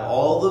will have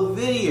all the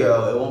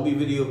video. It won't be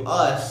video of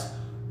us.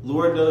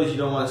 Lord knows you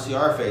don't want to see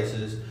our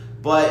faces,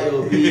 but it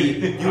will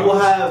be. You will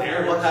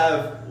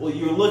have. Well,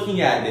 you're looking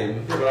at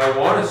him. Yeah, but I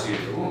want to see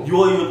it. You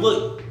would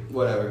look.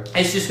 Whatever.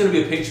 It's just going to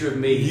be a picture of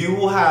me. You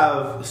will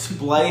have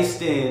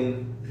spliced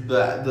in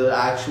the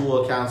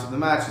actual accounts of the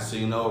matches, so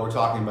you know what we're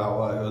talking about,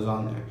 what goes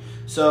on there.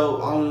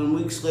 So on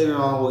weeks later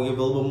on, we'll give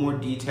a little bit more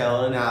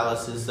detailed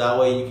analysis. That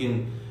way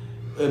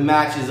it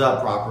matches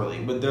up properly.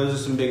 But those are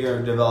some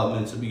bigger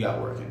developments that we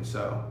got working.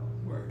 So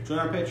join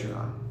our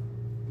Patreon,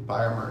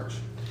 buy our merch.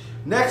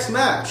 Next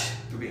match.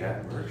 Do we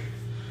have merch?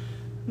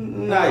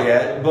 Not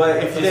yet, but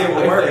if they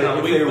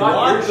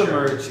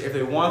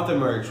want the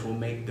merch, we'll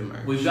make the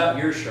merch. We've got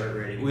your shirt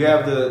ready. We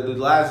have the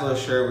Laszlo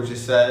shirt, which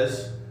just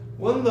says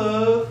 "One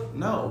Love."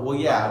 No, well,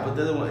 yeah, but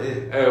the other one.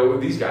 Well,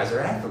 these guys are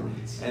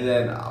athletes. And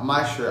then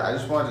my shirt, I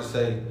just wanted to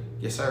say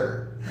 "Yes,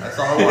 sir." That's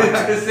all I wanted.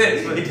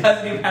 It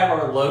doesn't even have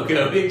our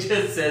logo. It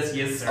just says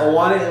 "Yes, sir." I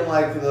want it in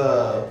like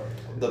the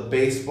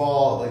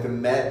baseball, like the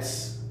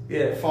Mets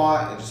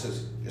font. It just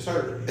says "Yes,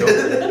 sir."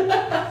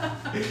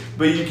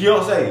 But you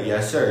don't say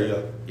 "Yes, sir." You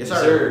go "Yes,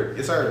 sir."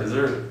 Yes, sir. Yes,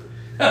 sir.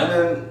 And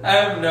then I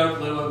have no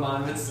clue what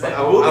mine would say.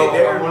 I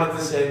wanted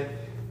to say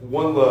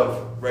 "One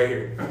Love" right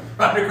here,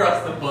 right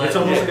across the butt. It's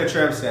almost like a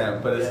tramp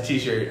stamp, but it's a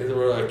T-shirt.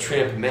 We're like a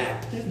tramp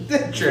map.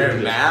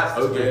 Tramp map.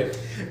 Okay.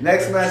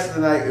 Next match of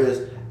the night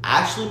is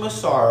Ashley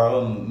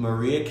Massaro and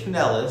Maria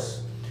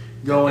Kanellis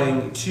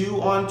going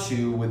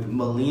 2-on-2 with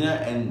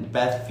Melina and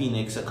Beth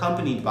Phoenix,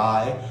 accompanied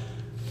by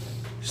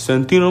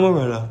Santino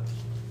Marella.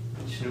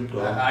 I'm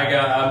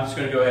just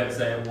going to go ahead and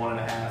say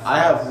 1.5. I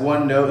have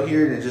one note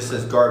here and it just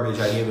says garbage.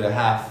 I gave it a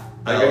half.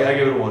 I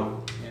give it a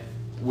 1. Yeah.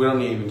 We don't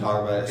need to even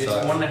talk about it. It's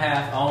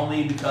 1.5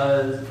 only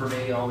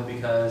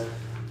because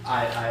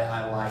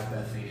I like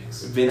Beth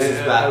Phoenix. Vince is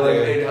back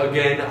there.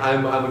 Again,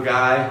 I'm a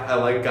guy. I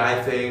like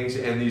guy things,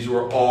 and these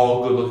were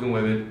all good-looking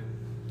women.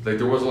 Like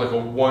there wasn't like a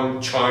one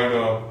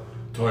China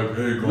type.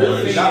 Hey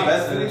guys. Not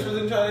Beth Phoenix was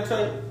in China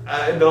type.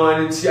 No,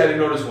 I didn't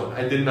notice one.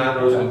 I did not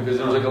notice one because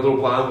there was like a little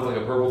blonde with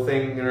like a purple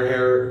thing in her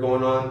hair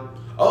going on.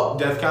 Oh,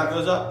 death count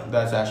goes up.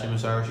 That's Ashley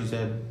Massaro. She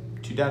said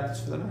 2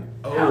 deaths for the night.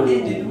 Oh. How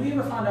did we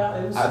ever find out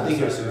it was I think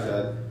it was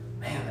suicide.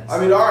 Man, that's... I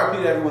mean,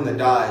 RIP to everyone that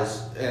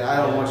dies, and I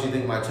don't want you to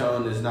think my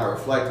tone is not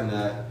reflecting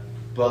that,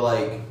 but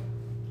like,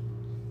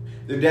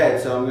 they're dead,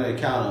 so I'm going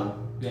to count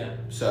them. Yeah.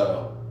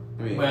 So,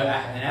 I mean. Well,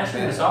 and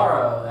Ashley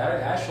Massaro,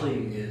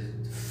 Ashley is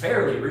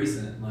fairly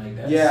recent. Like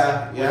that's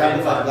yeah,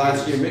 happened like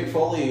last year. Mick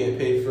Foley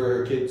paid for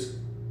her kids'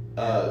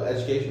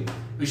 education.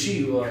 But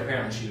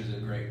apparently she was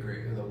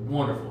a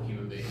wonderful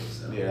human being.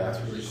 So yeah, that's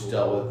really cool.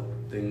 Dealt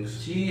with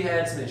things. She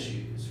had some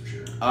issues for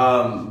sure.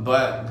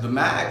 But the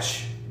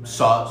match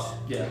sucked.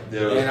 Yeah.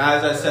 And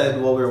as I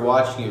said while we were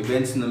watching it,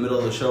 Vince in the middle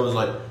of the show was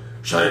like,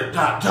 "Shut it,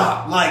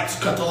 stop, lights,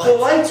 cut the lights." The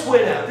lights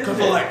went out. Cut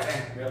the lights.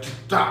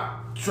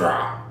 Stop,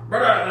 drop.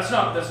 That's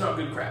not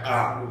good crap.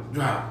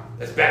 Drop.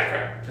 That's bad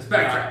crap. That's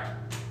bad crap.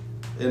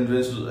 And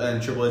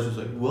and Triple H was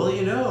like, "Well,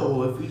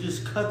 if we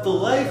just cut the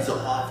lights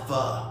off,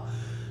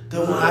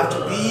 then we'll have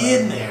to be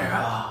in there,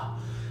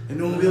 and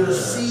no one will be able to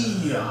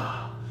see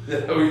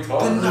the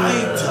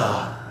night."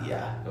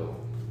 Yeah.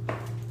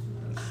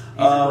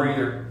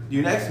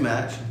 Your next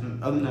match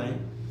of the night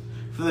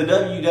for the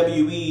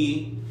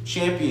WWE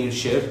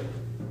Championship.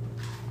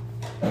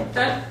 Da,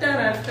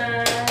 da,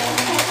 da,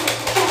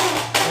 da.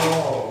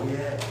 Oh,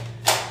 yeah.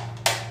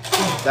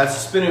 That's a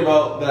spinner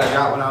belt that I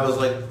got when I was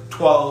like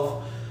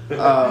 12.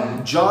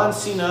 John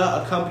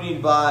Cena,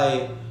 accompanied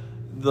by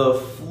the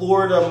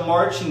Florida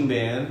Marching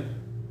Band.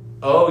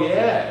 Oh,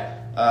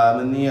 yeah.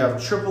 And then you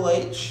have Triple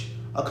H,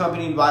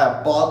 accompanied by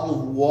a bottle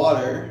of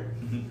water.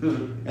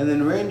 And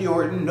then Randy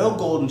Orton, no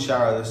golden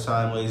shower this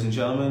time, ladies and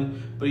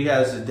gentlemen, but he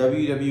has the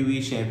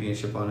WWE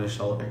Championship on his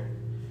shoulder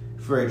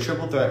for a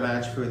triple threat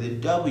match for the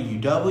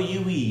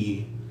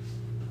WWE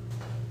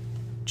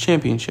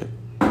Championship.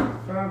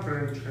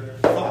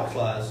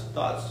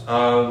 Thoughts?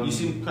 You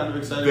seem kind of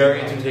excited.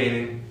 Very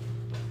entertaining.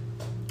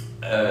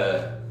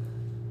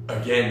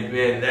 Again,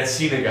 man, that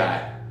Cena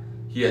guy,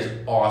 he has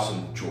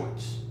awesome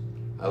jorts.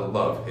 I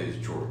love his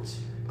jorts.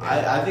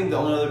 I think the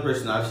only other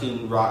person I've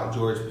seen rock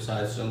jorts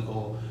besides Stone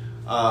Cold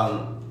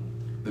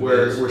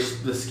were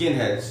the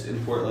skinheads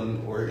in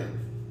Portland, Oregon.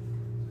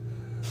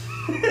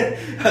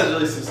 That's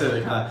really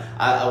specific, huh?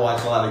 I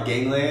watch a lot of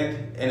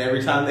Gangland, and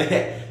every time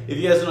if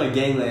you guys don't know what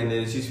Gangland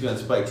is, it used to be on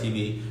Spike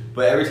TV,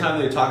 but every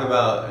time they talk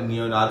about a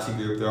neo-Nazi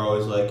group, they're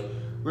always like,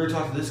 we're gonna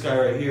talk to this guy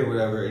right here,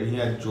 whatever, and he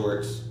had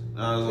jorts.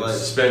 And I was like,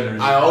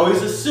 suspenders. I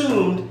always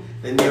assumed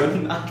that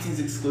neo-Nazis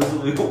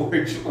exclusively wore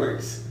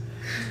jorts.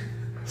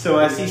 So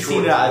when I see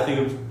Cena, I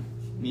think of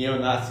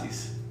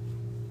neo-Nazis.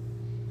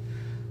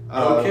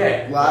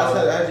 Okay. Last,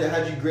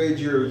 how'd you grade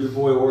your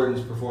boy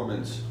Orton's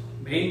performance?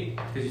 Me?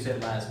 Because you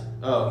said last.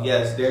 Oh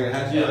yes, Darren.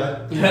 How'd you?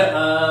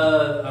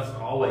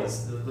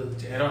 Always.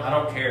 I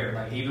don't care.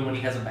 Like even when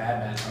he has a bad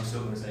match, I'm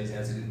still going to say he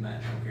has a good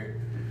match. I don't care.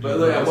 But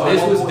look,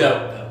 this was dope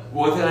though.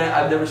 One thing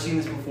I've never seen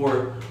this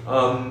before.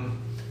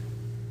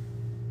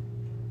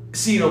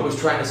 Cena was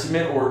trying to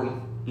submit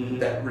Orton. Mm-hmm.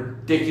 That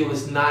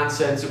ridiculous,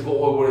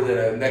 nonsensical. What is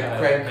it? A neck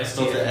crank.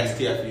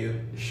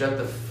 STFU. Shut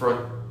the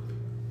front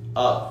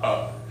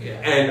up. Yeah.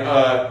 And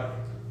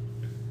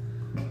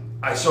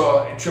I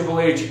saw Triple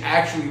H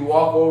actually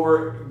walk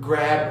over,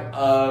 grab.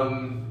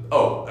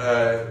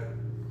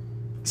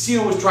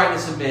 Cena was trying to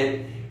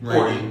submit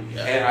Orton,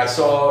 yeah. And I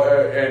saw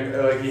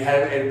he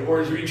had and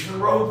Orton's reaching for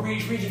the rope,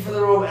 reaching for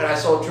the rope, and I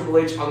saw Triple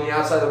H on the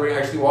outside of the ring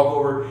actually walk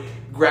over,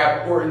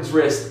 grab Orton's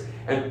wrist,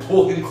 and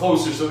pull him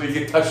closer so that he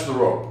could touch the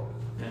rope.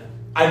 Yeah.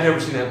 I've never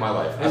seen that in my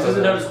life. This is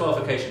a no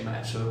disqualification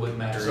match, so it wouldn't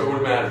matter. So it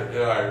wouldn't matter. Yeah,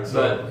 all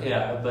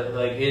right, but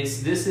like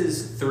this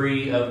is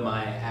 3 of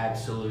my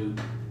absolute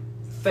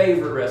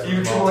favorite wrestlers.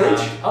 Even Triple H?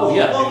 Oh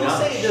yeah. Well, let's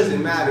say it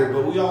doesn't matter,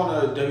 but we all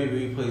know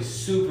WWE plays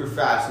super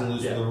fast and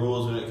loose with the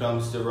rules when it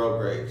comes to rope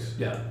breaks.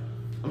 Yeah.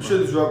 I'm sure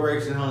there's rope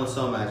breaks in Hell in a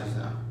Cell matches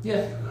now.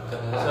 Yeah.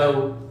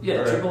 So yeah,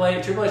 right. Triple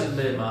H has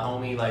been my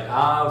homie. Like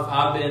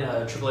I've been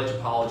a Triple H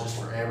apologist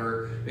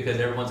forever because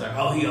everyone's like,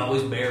 oh, he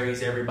always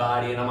buries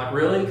everybody, and I'm like,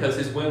 really? Because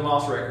his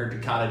win-loss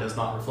record kind of does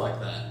not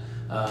reflect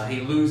that. He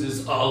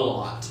loses a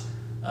lot.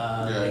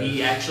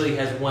 He actually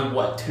has won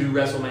 2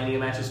 WrestleMania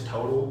matches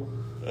total.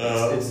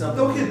 It's something.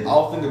 Okay,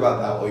 I'll think about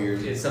that while you're.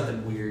 It's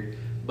something weird,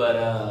 but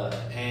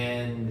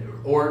and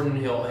Orton,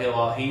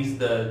 he's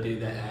the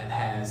dude that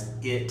has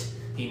it.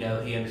 He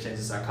understands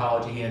the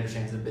psychology, he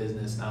understands the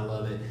business, and I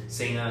love it.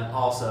 Cena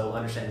also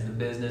understands the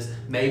business.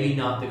 Maybe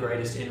not the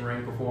greatest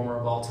in-ring performer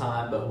of all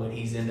time, but when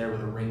he's in there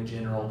with a ring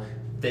general,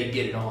 they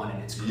get it on,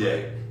 and it's great.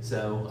 Yeah.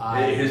 So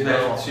his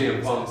match with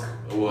CM Punk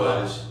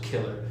was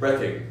killer,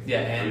 breathtaking.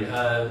 Yeah,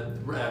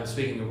 and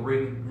speaking of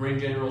ring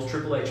generals,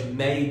 Triple H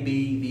may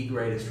be the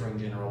greatest ring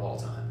general of all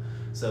time.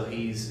 So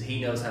he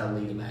knows how to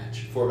lead a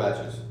match. 4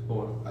 matches.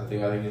 4. I think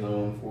he's only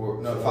won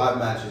 4. No, 5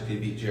 matches could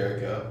beat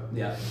Jericho.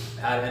 Yeah,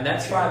 and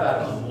that's 5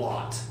 out of a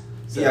lot.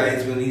 So yeah,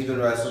 he's been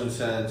wrestling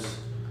since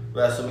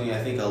Wrestlemania,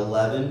 I think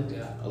 11.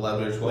 Yeah,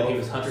 11 or 12. When he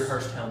was Hunter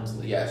Hearst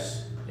Helmsley.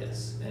 Yes.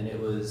 And it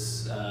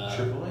was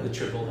Triple H. The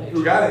Triple H.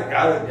 You got it.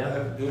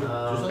 Yeah.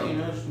 Just let you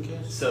know, just in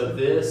case. So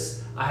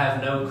this, I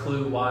have no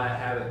clue why I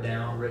have it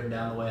written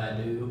down the way I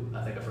do.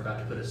 I think I forgot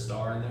to put a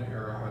star in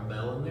there or a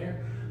bell in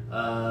there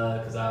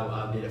because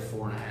I did a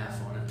 4.5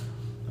 on it.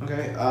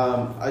 Okay.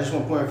 I just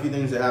want to point out a few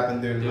things that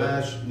happened during the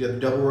match. You have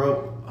the double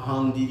rope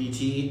hung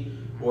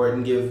DDT.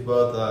 Orton give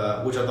both,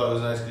 which I thought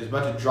was nice because he's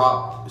about to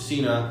drop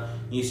Cena.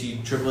 And you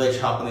see Triple H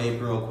hop on the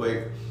apron real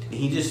quick, and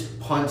he just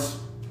punts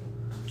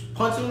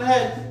him in the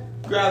head.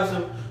 Grabs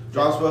him,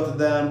 drops both of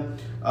them.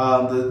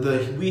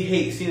 The We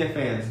Hate Cena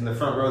fans in the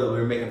front row that we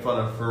were making fun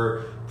of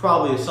for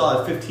probably a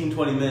solid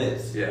 15-20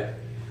 minutes. Yeah.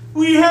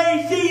 We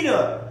hate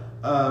Cena!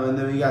 And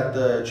then we got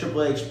the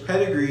Triple H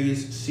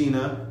pedigrees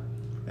Cena.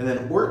 And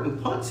then Orton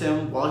punts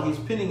him while he's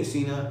pinning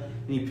Cena.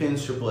 And he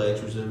pins Triple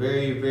H, which is a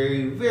very,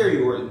 very,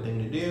 very Orton thing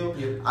to do.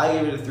 Yep. I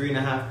gave it a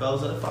 3.5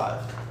 bells out of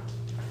 5.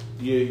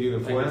 You give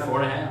it 4.5?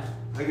 4.5.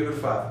 I give it a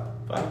 5.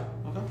 5?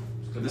 Okay.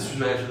 This was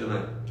match of the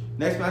night.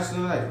 Next match of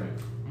the night for me.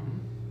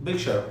 Big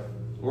Show,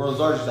 world's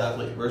largest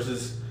athlete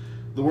versus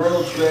the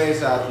world's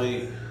greatest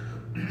athlete,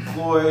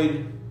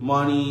 Floyd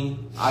Money.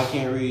 I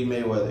can't read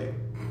Mayweather.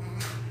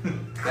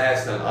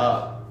 That's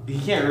not. He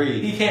can't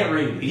read. He can't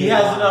read. He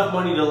has enough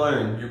money to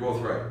learn. You're both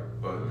right.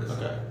 But that's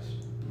okay.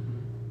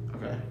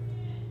 Okay.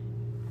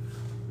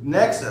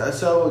 Next,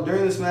 so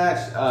during this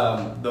match,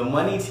 the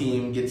Money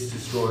team gets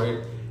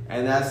destroyed,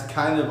 And that's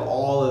kind of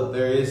all that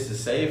there is to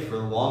say for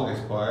the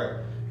longest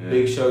part. Yeah.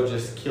 Big Show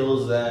just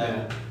kills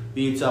them,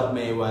 beats up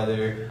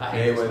Mayweather.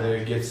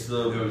 Mayweather gets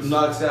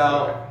knocks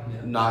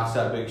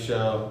out Big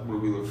Show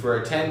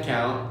for a 10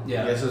 count.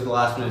 Yeah. I guess it was the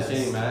last minute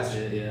standing match.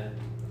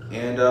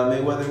 And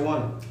Mayweather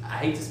won. I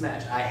hate this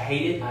match. I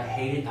hate it. I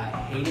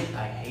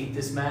hate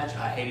this match.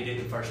 I hated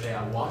it the first day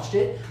I watched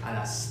it, and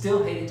I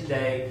still hate it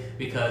today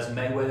because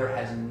Mayweather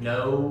has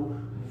no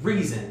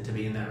reason to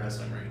be in that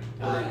wrestling ring.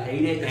 I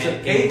hate it.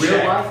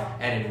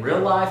 And in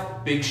real life,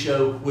 Big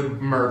Show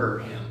would murder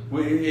him.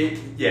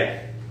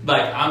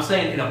 Like I'm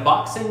saying, in a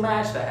boxing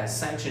match that has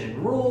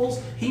sanctioned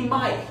rules, he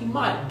might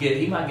get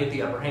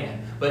the upper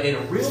hand. But in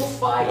a real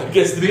fight,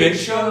 Big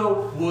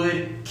Show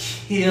would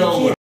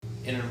kill him.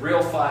 In a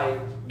real fight,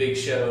 Big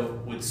Show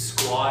would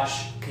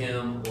squash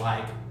him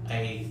like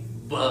a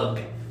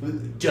bug.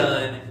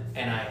 Done.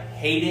 And I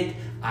hate it.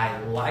 I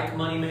like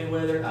Money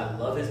Mayweather. I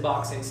love his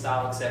boxing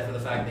style, except for the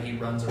fact that he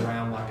runs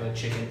around like a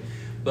chicken.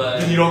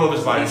 But you don't love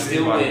his fighting. He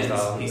still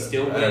wins. He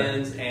still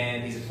wins,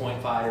 and he's a point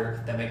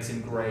fighter. That makes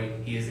him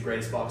great. He is the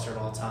greatest boxer of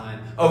all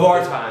time. Of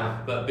our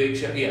time. But Big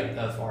Show,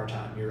 of our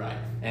time. You're right.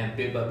 And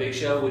Big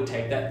Show would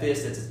take that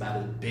fist that's about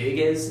as big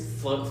as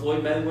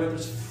Floyd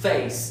Mayweather's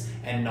face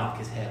and knock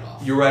his head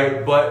off. You're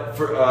right, but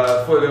Floyd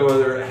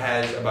Mayweather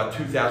has about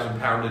 2,000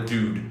 pound of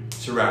dude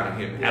surrounding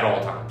him at all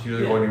times. He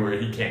doesn't go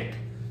anywhere he can't.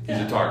 He's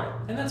a target.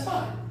 And that's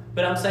fine.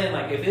 But I'm saying,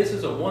 like, if this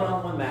was a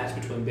one-on-one match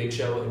between Big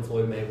Show and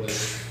Floyd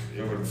Mayweather,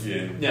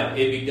 no,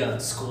 it'd be done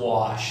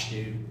squash,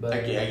 dude. But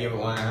I give it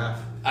 1.5.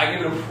 I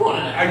give it a 1.5.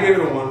 I gave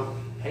it a 1.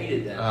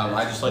 Hated that.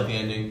 I just like the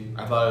ending.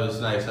 I thought it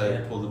was nice.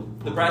 I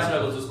pulled the brass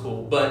knuckles was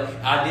cool, but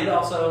I did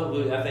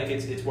also. I think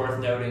it's worth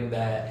noting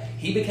that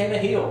he became a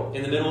heel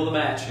in the middle of the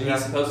match. Yeah.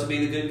 He's supposed to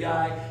be the good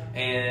guy,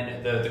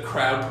 and the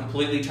crowd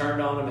completely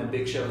turned on him, and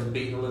Big Show was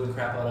beating the living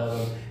crap out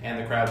of him, and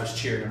the crowd was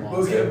cheering him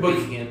on,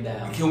 beating him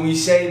down. Can we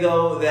say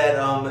though that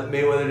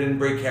Mayweather didn't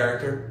break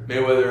character?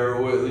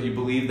 Mayweather, you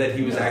believe that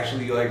he was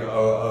actually like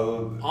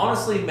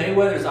Honestly,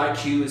 Mayweather's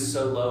IQ is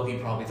so low, he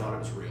probably thought it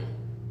was real.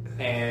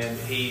 And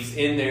he's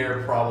in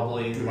there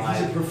probably like...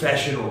 He's a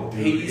professional,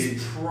 dude.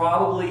 He's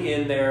probably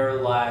in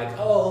there like,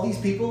 oh, these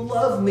people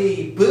love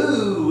me.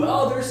 Boo.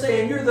 Oh, they're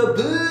saying you're the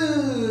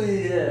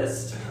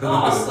booiest.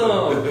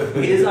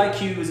 Awesome. His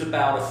IQ is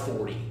about a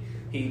 40.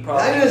 He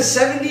probably... I was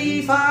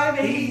 75,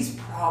 80? He's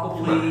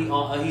probably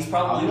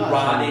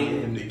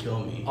riding... him to kill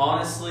me.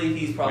 Honestly,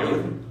 he's probably...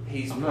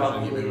 I'm not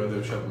going to give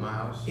Mayweather a show at my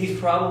house. He's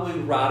probably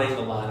riding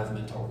the line of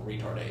mental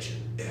retardation.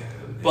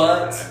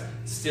 But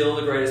still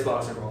the greatest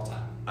boxer of all time.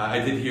 I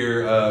did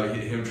hear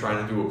him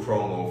trying to do a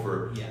promo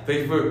for. Yeah. Thank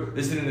you for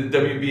listening to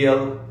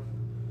WBL.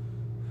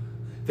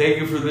 Thank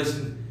you for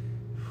listening.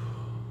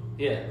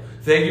 Yeah.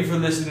 Thank you for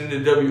listening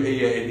to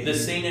WBL. The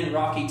scene in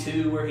Rocky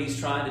 2 where he's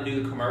trying to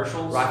do the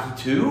commercials.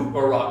 Rocky 2?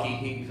 Or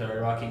Rocky,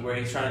 where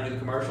he's trying to do the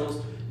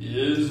commercials.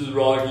 Yeah, this is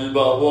Rocky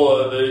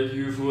Balboa. Thank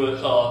you for.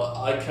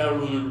 I can't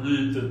really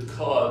read the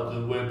card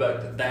the way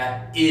back.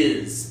 That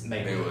is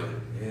Mayweather.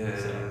 Yeah.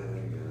 So,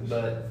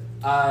 but.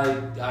 I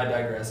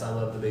digress. I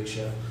love the Big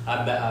Show.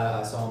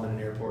 I saw him in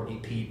an airport. He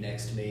peed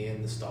next to me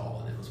in the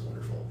stall, and it was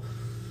wonderful.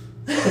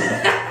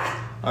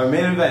 Our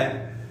main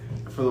event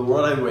for the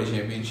World Heavyweight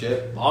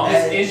Championship.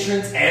 Longest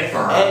entrance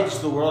ever. Edge,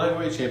 the World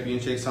Heavyweight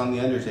Championship's on the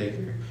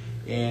Undertaker.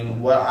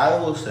 And what I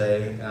will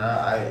say, and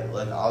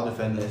I'll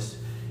defend this.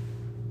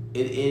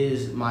 It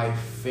is my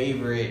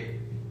favorite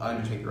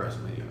Undertaker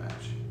WrestleMania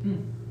match.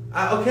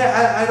 I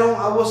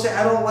will say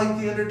I don't like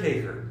the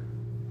Undertaker.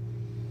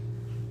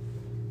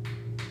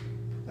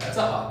 That's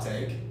a hot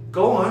take.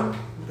 Go on.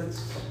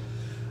 This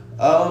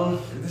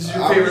is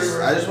your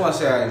favorite. I just want to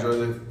say I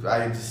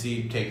get to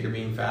see Taker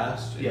being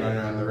fast, running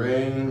around the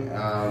ring,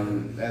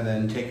 and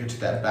then Taker to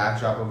that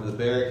backdrop over the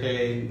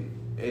barricade.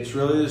 It's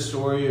really the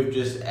story of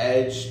just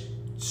Edge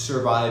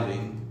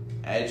surviving.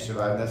 That's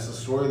the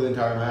story of the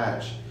entire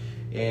match.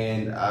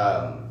 And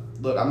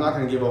look, I'm not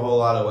going to give a whole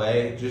lot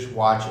away. Just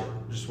watch it.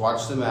 Just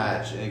watch the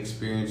match and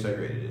experience how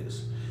great it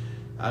is.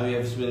 I mean,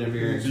 I've been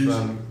interference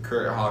from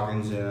Kurt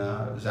Hawkins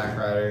and Zack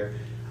Ryder.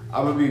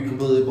 I'm going to be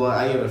completely blunt.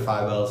 I give it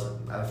 5 bells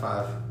out of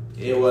 5.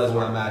 It was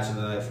my match of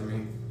the night for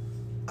me.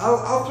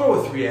 I'll throw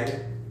a 3 at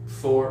it.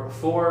 4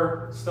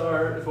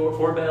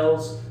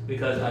 bells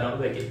because I don't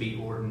think it beat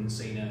Orton,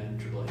 Cena, and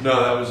Triple H.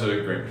 No, that was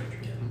a great match.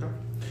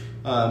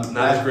 Yeah.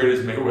 Not as great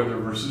as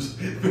Mayweather versus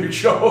Big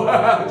Show.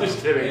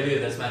 Just kidding. Yeah,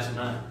 dude, that's match of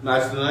the night.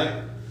 Match of the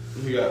night?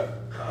 Who you got?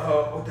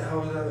 What the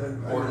hell was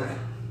that? Orton.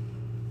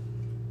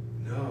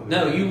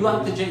 No, you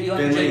like the JBL.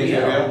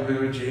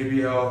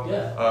 JBL.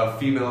 Yeah.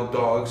 Female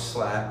dog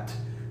slapped.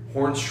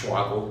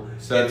 Hornswoggle.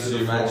 So that's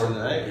your match of the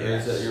night, or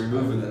is that your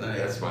move of the night?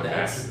 That's my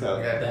match.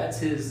 Okay. That's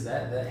his.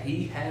 That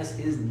he has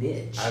his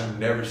niche. I've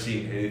never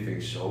seen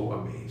anything so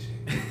amazing.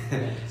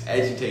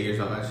 Edge and Taker's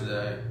my match of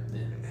the night.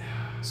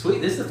 Yeah.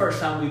 Sweet. This is the first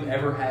time we've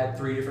ever had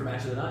 3 different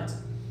matches of the nights.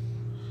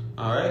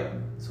 All right.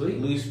 Sweet.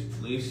 Least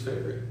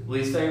favorite.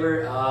 Least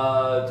favorite.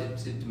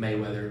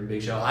 Mayweather and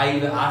Big Show. I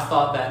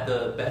thought that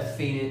the Beth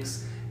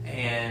Phoenix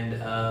and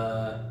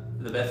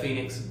The Beth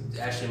Phoenix,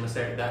 Ashley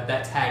Mysterio,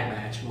 that tag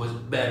match was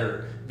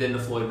better than the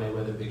Floyd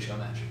Mayweather Big Show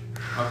match.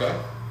 Okay.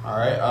 All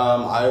right.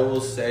 I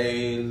will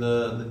say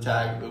the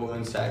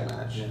women's tag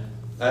match. Yeah.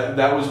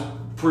 That was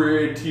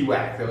pretty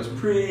whack. But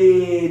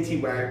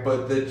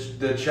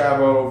the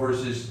Chavo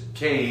versus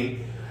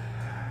Kane.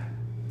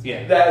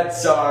 Yeah.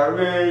 That's our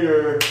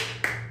mayor.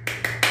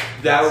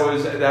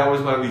 That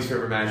was my least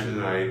favorite match of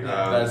the night.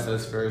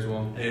 That's fair as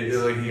well. He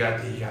got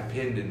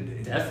pinned in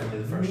Definitely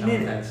the first time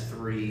we've had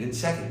 3 in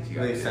seconds. I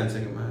think it's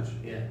 10-second match.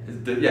 Yeah.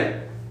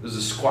 It was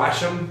a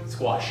squash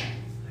match.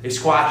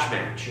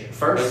 Yeah.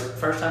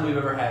 First time we've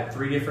ever had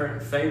 3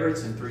 different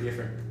favorites and 3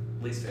 different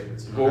least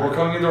favorites. Well, we're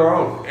coming into our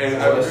own, and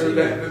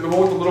the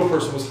one with the little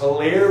person was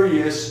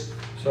hilarious.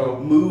 So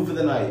move of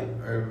the night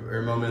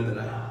or moment of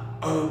the night.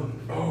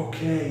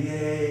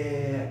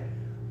 Okay,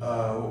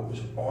 what was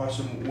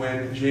awesome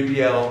when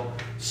JBL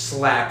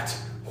slapped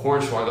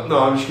Hornswoggle. No,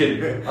 I'm just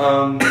kidding.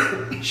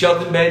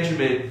 Shelton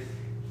Benjamin,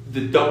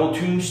 the double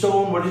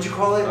tombstone. What did you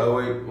call it? Oh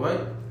wait,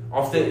 what?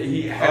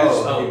 He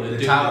has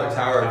the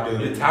Tower of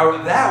Doom. The Tower.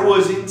 That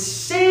was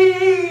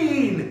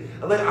insane.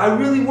 Like I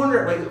really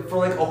wonder, like for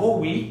like a whole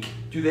week,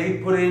 do they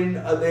put in?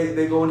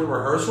 They go into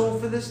rehearsal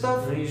for this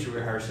stuff? They usually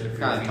rehearse it for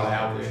Kind a of few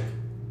hours.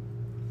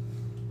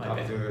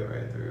 Talk through it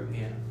right through.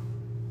 Yeah.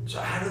 So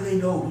how do they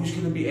know who's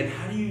going to be, and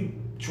how do you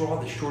draw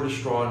the shortest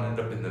straw and end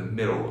up in the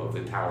middle of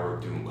the Tower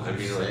of Doom? I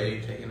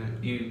mean, taking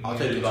it. I'll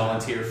take the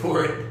volunteer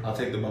for it. I'll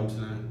take the bump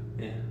tonight.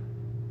 Yeah.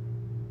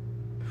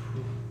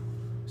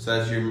 So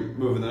that's your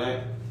move of the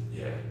night?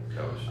 Yeah,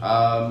 that was.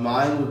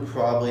 Mine would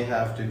probably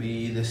have to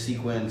be the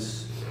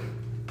sequence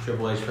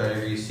Triple H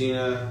pedigree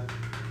Cena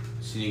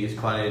gets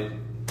punted.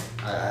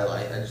 I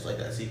just like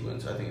that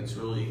sequence. I think it's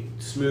really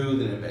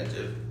smooth and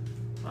inventive.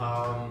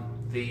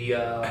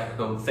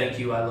 Thank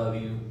you, I love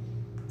you.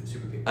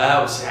 Super good.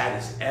 That was sad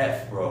as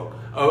F, bro.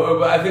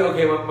 But I think,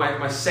 okay,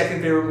 my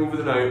second favorite move of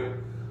the night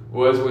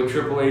was when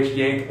Triple H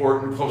yanked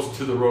Orton close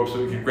to the rope so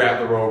he could grab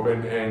the rope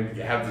and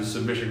have the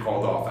submission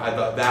called off. I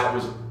thought that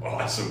was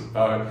awesome.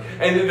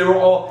 And they were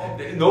all,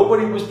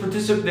 nobody was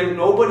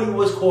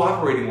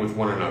cooperating with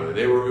one another.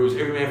 It was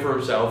every man for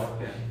himself.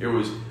 Yeah. It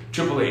was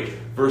Triple H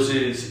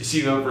versus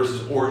Cena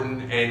versus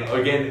Orton. And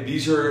again,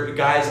 these are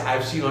guys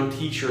I've seen on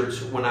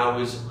t-shirts when I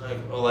was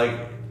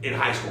like in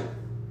high school.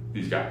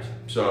 These guys.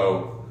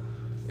 So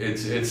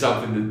it's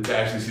something to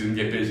actually see them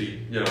get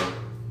busy. You know,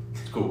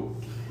 it's cool.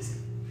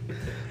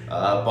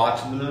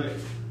 Botch of the night.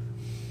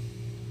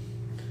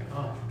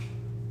 Oh.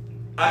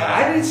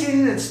 I didn't see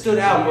anything that stood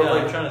out. Yeah, but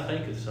I'm trying to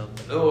think of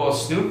something. Oh, well,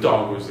 Snoop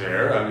Dogg was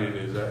there. I mean,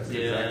 does that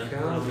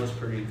count? That was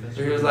pretty.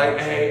 So he was like,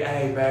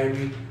 "Hey,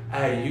 baby,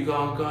 hey, you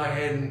gonna go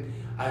ahead and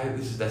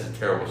that's a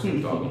terrible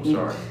Snoop Dogg. I'm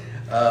sorry."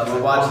 My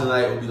botch of the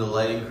night will be the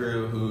lighting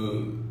crew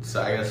who,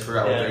 so I guess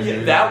forgot what they're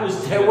doing. That was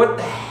what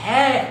the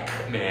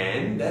heck,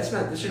 man? This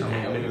shouldn't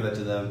I'm gonna give happen. that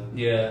to them.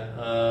 Yeah,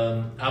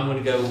 I'm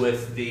gonna go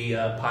with the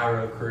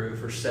pyro crew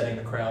for setting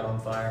the crowd on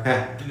fire.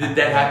 Did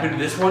that happen to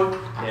this one?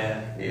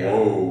 Yeah.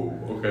 Whoa.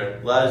 Okay.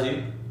 Laz,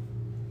 you?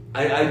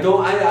 I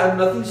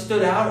nothing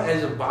stood out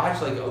as a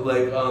botch. Like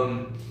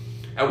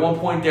at one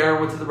point Darren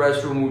went to the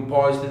restroom. We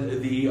paused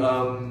the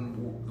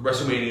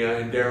WrestleMania,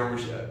 and Darren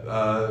was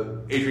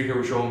Adrian here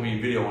was showing me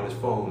a video on his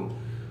phone,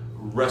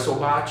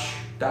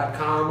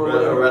 WrestleBotch.com or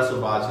whatever.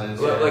 WrestleBotch, and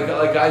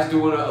like guys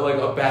doing a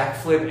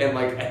backflip and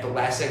like at the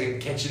last second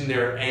catching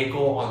their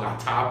ankle on the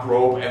top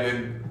rope, and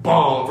then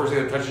boom, first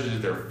thing that touches is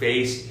their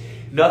face.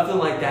 Nothing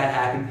like that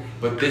happened.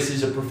 But this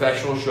is a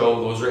professional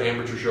show. Those are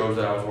amateur shows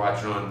that I was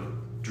watching on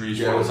Dree's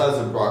phone. Besides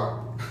the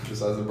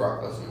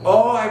Brock Lesnar.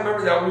 Oh, I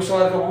remember that we saw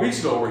that a couple weeks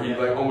ago where he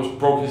like almost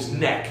broke his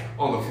neck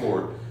on the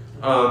floor.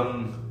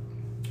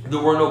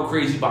 There were no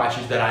crazy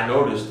botches that I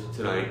noticed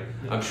tonight.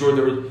 I'm sure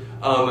there was.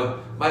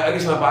 I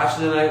guess my botch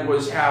tonight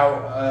was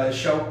how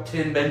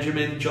Shelton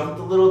Benjamin jumped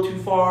a little too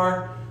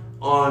far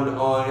on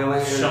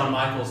Shawn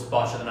Michaels'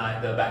 botch of the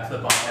night, the back to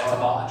the botch. That's a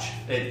botch.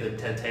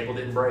 The table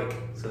didn't break,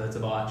 so that's a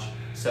botch.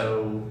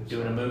 So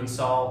doing a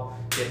moonsault,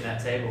 hitting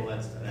that table,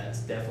 that's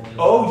definitely.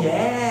 Oh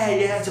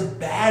yeah, that's a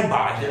bad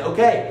botch.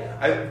 Okay,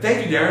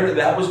 thank you, Darren.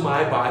 That was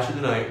my botch of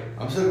the night.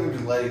 I'm still going to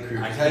do lighting crew.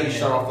 How do you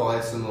shut off the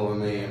lights in the middle of a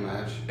Mania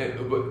match?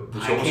 But the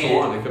show was still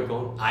on. They kept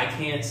going. I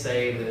can't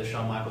say the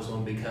Shawn Michaels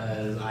one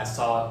because I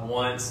saw it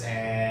once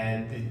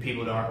and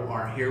people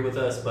aren't here with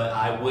us. But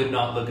I would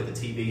not look at the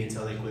TV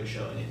until they quit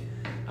showing it.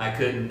 I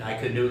couldn't do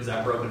it because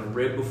I've broken a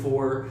rib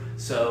before,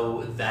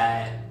 so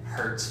that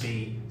hurts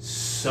me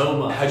so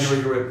much. How'd you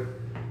break your rib?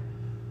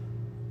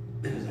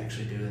 It was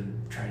actually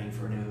doing training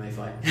for an MMA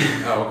fight.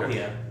 Oh, okay.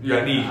 Yeah. You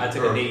got a knee. I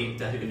took a knee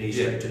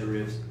straight to the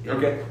ribs. Yeah.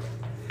 Okay.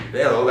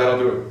 Yeah, that'll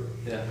do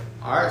it. Yeah.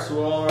 Alright,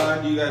 so what all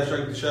around do you guys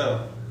rank the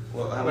show?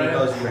 How many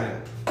bells do you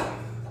rank?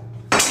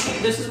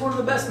 This is one of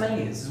the best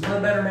manias. This is one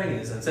of the better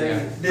manias. I'd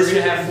say Yeah.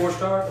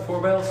 3.5,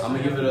 4 bells. I'm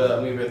gonna give it a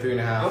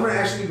 3.5. I'm gonna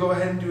actually go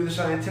ahead and do the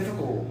scientific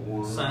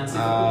one.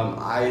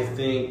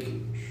 Scientific.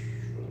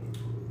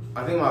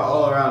 I think my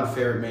all around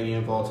favorite Mania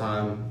of all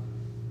time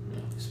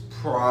is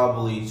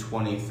probably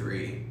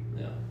 23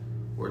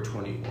 or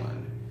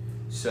 21.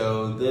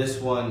 So this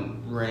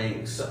one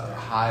ranks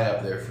high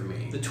up there for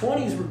me. The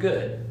 20s were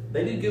good.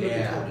 They did good with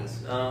the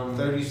 20s.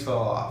 30s fell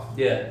off.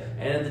 Yeah,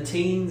 and the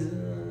teens,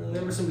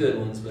 there were some good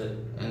ones, but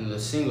and the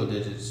single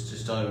digits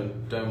just don't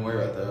even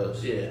worry about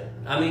those. Yeah,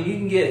 I mean you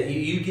can get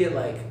you get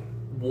like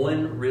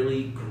one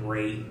really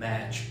great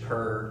match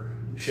per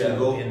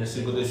show in the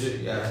single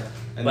digit. Yeah,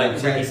 and like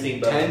then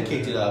Ricky 10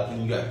 kicked it up,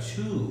 and you got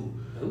 2. Ooh.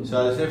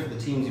 So I'd say for the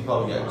teams, you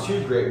probably got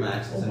 2 great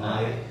matches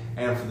tonight.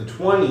 And for the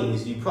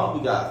 20s, you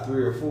probably got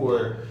 3 or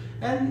 4.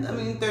 And I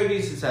mean,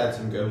 30s has had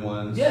some good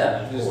ones.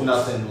 Yeah, just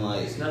nothing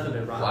like. It's nothing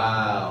to write.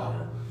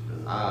 Wow.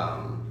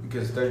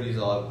 Because 30s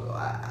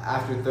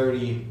after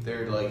 30,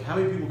 they're like, how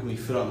many people can we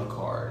fit on the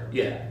card?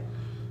 Yeah.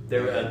 They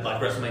were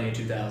like WrestleMania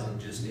 2000.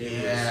 Just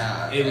it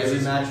was every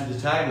match was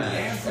a tag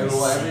match.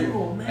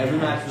 Every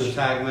match was a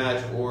tag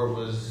match, or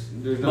was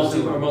there's no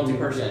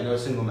multi-person. Yeah, no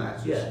single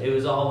matches. Yeah, it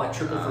was all like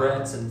triple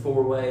threats and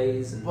 4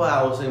 ways. And well,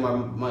 I will say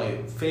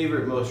my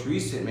favorite, most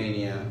recent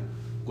Mania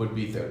would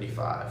be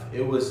 35.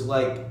 It was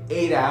like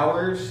 8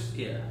 hours.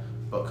 Yeah.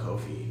 But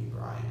Kofi,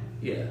 Bryan.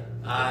 Yeah,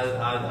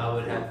 I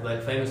would have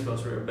like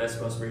best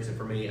most recent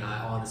for me. I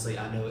honestly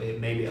know it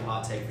may be a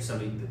hot take for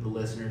some of the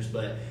listeners,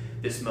 but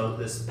this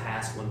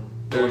past one,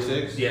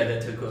 36. Yeah,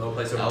 that took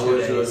place over 2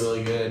 days. That was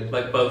really good.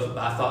 Like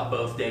I thought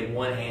both day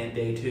 1 and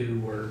day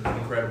 2 were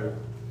incredible.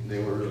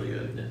 They were really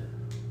good.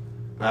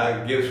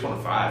 I give this one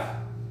a 5.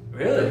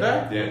 Really?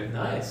 Okay. Yeah.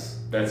 Nice.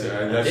 That's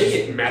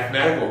just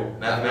mathematical.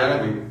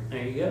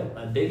 There you go.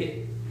 I dig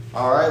it.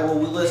 All right. Well,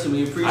 we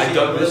appreciate. I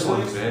dug this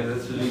one, man.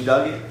 You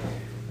dug it.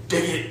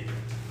 Dig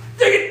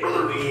it,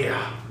 brother.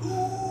 Yeah.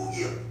 Ooh,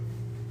 yeah.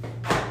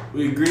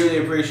 We greatly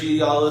appreciate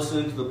y'all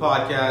listening to the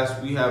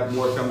podcast. We have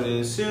more coming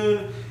in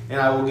soon, and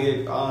I will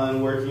get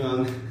on working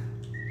on.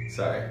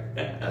 Sorry,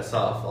 I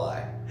saw a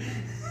fly.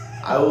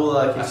 I will.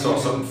 I saw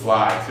something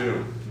fly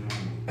too.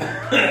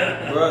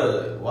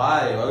 Bro,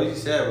 why? Why would you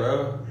say that,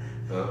 bro?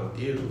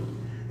 Ew.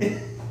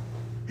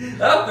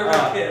 Oh, the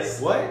red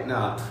kiss. What?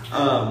 Nah.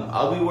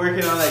 I'll be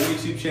working on that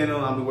YouTube channel.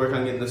 I'll be working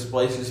on getting the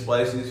splices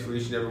for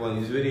each and every one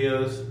of these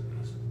videos.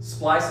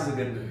 Splice is a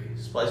good movie.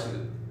 Splice is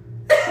good.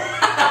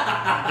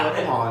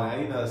 Come on, now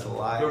you know it's a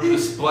lie. Remember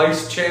the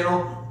Splice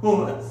channel?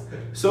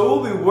 So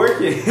we'll be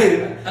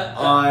working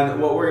on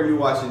what we're gonna be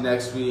watching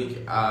next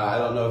week. I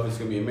don't know if it's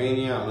gonna be a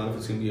Mania. I don't know if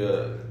it's gonna be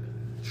a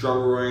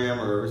Struggle Ram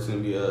or if it's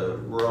gonna be a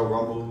Royal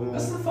Rumble.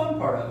 That's the fun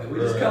part of it. We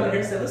just come in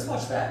here and say, let's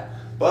watch that.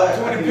 But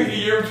so we pick a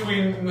year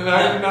between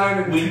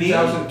 99 and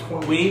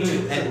 2020. We need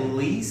to at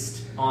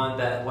least on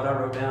that what I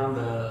wrote down,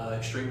 the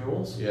Extreme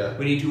Rules. Yeah.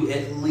 We need to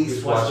at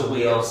least watch the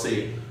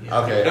WLC.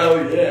 Yeah. Okay.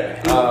 Oh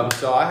yeah.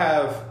 So I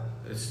have.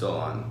 It's still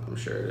on. I'm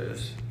sure it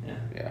is.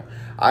 Yeah.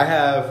 I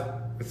have.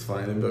 It's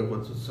funny. They'll be like,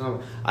 what's this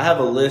song? I have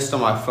a list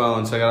on my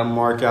phone, so I gotta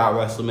mark out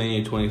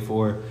WrestleMania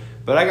 24.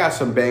 But I got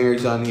some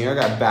bangers on here. I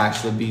got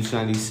Bash to the Beach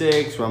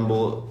 96,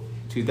 Rumble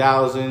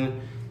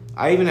 2000.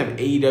 I even have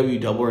AEW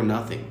Double or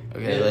Nothing.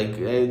 Okay, like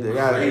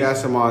they got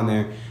some on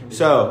there.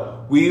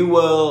 So we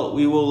will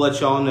let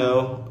y'all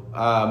know.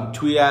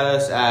 Tweet at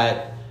us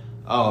at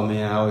oh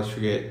man, I always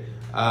forget.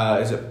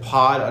 Is it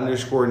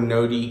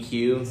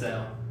pod_no-DQ?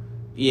 So.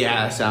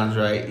 Yeah, that sounds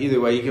right. Either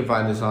way, you can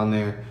find us on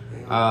there.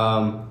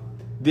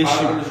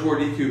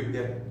 Pod_DQ.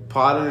 Yeah.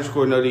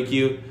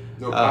 Pod_no-DQ.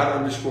 No,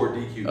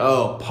 pod_DQ.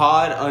 Oh,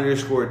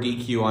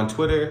 pod_DQ on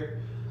Twitter.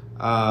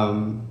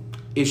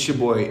 It's your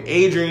boy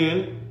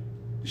Adrian.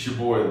 It's your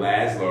boy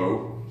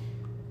Laszlo.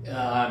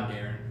 I'm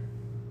Darren.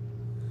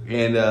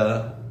 And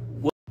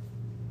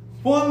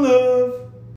one love.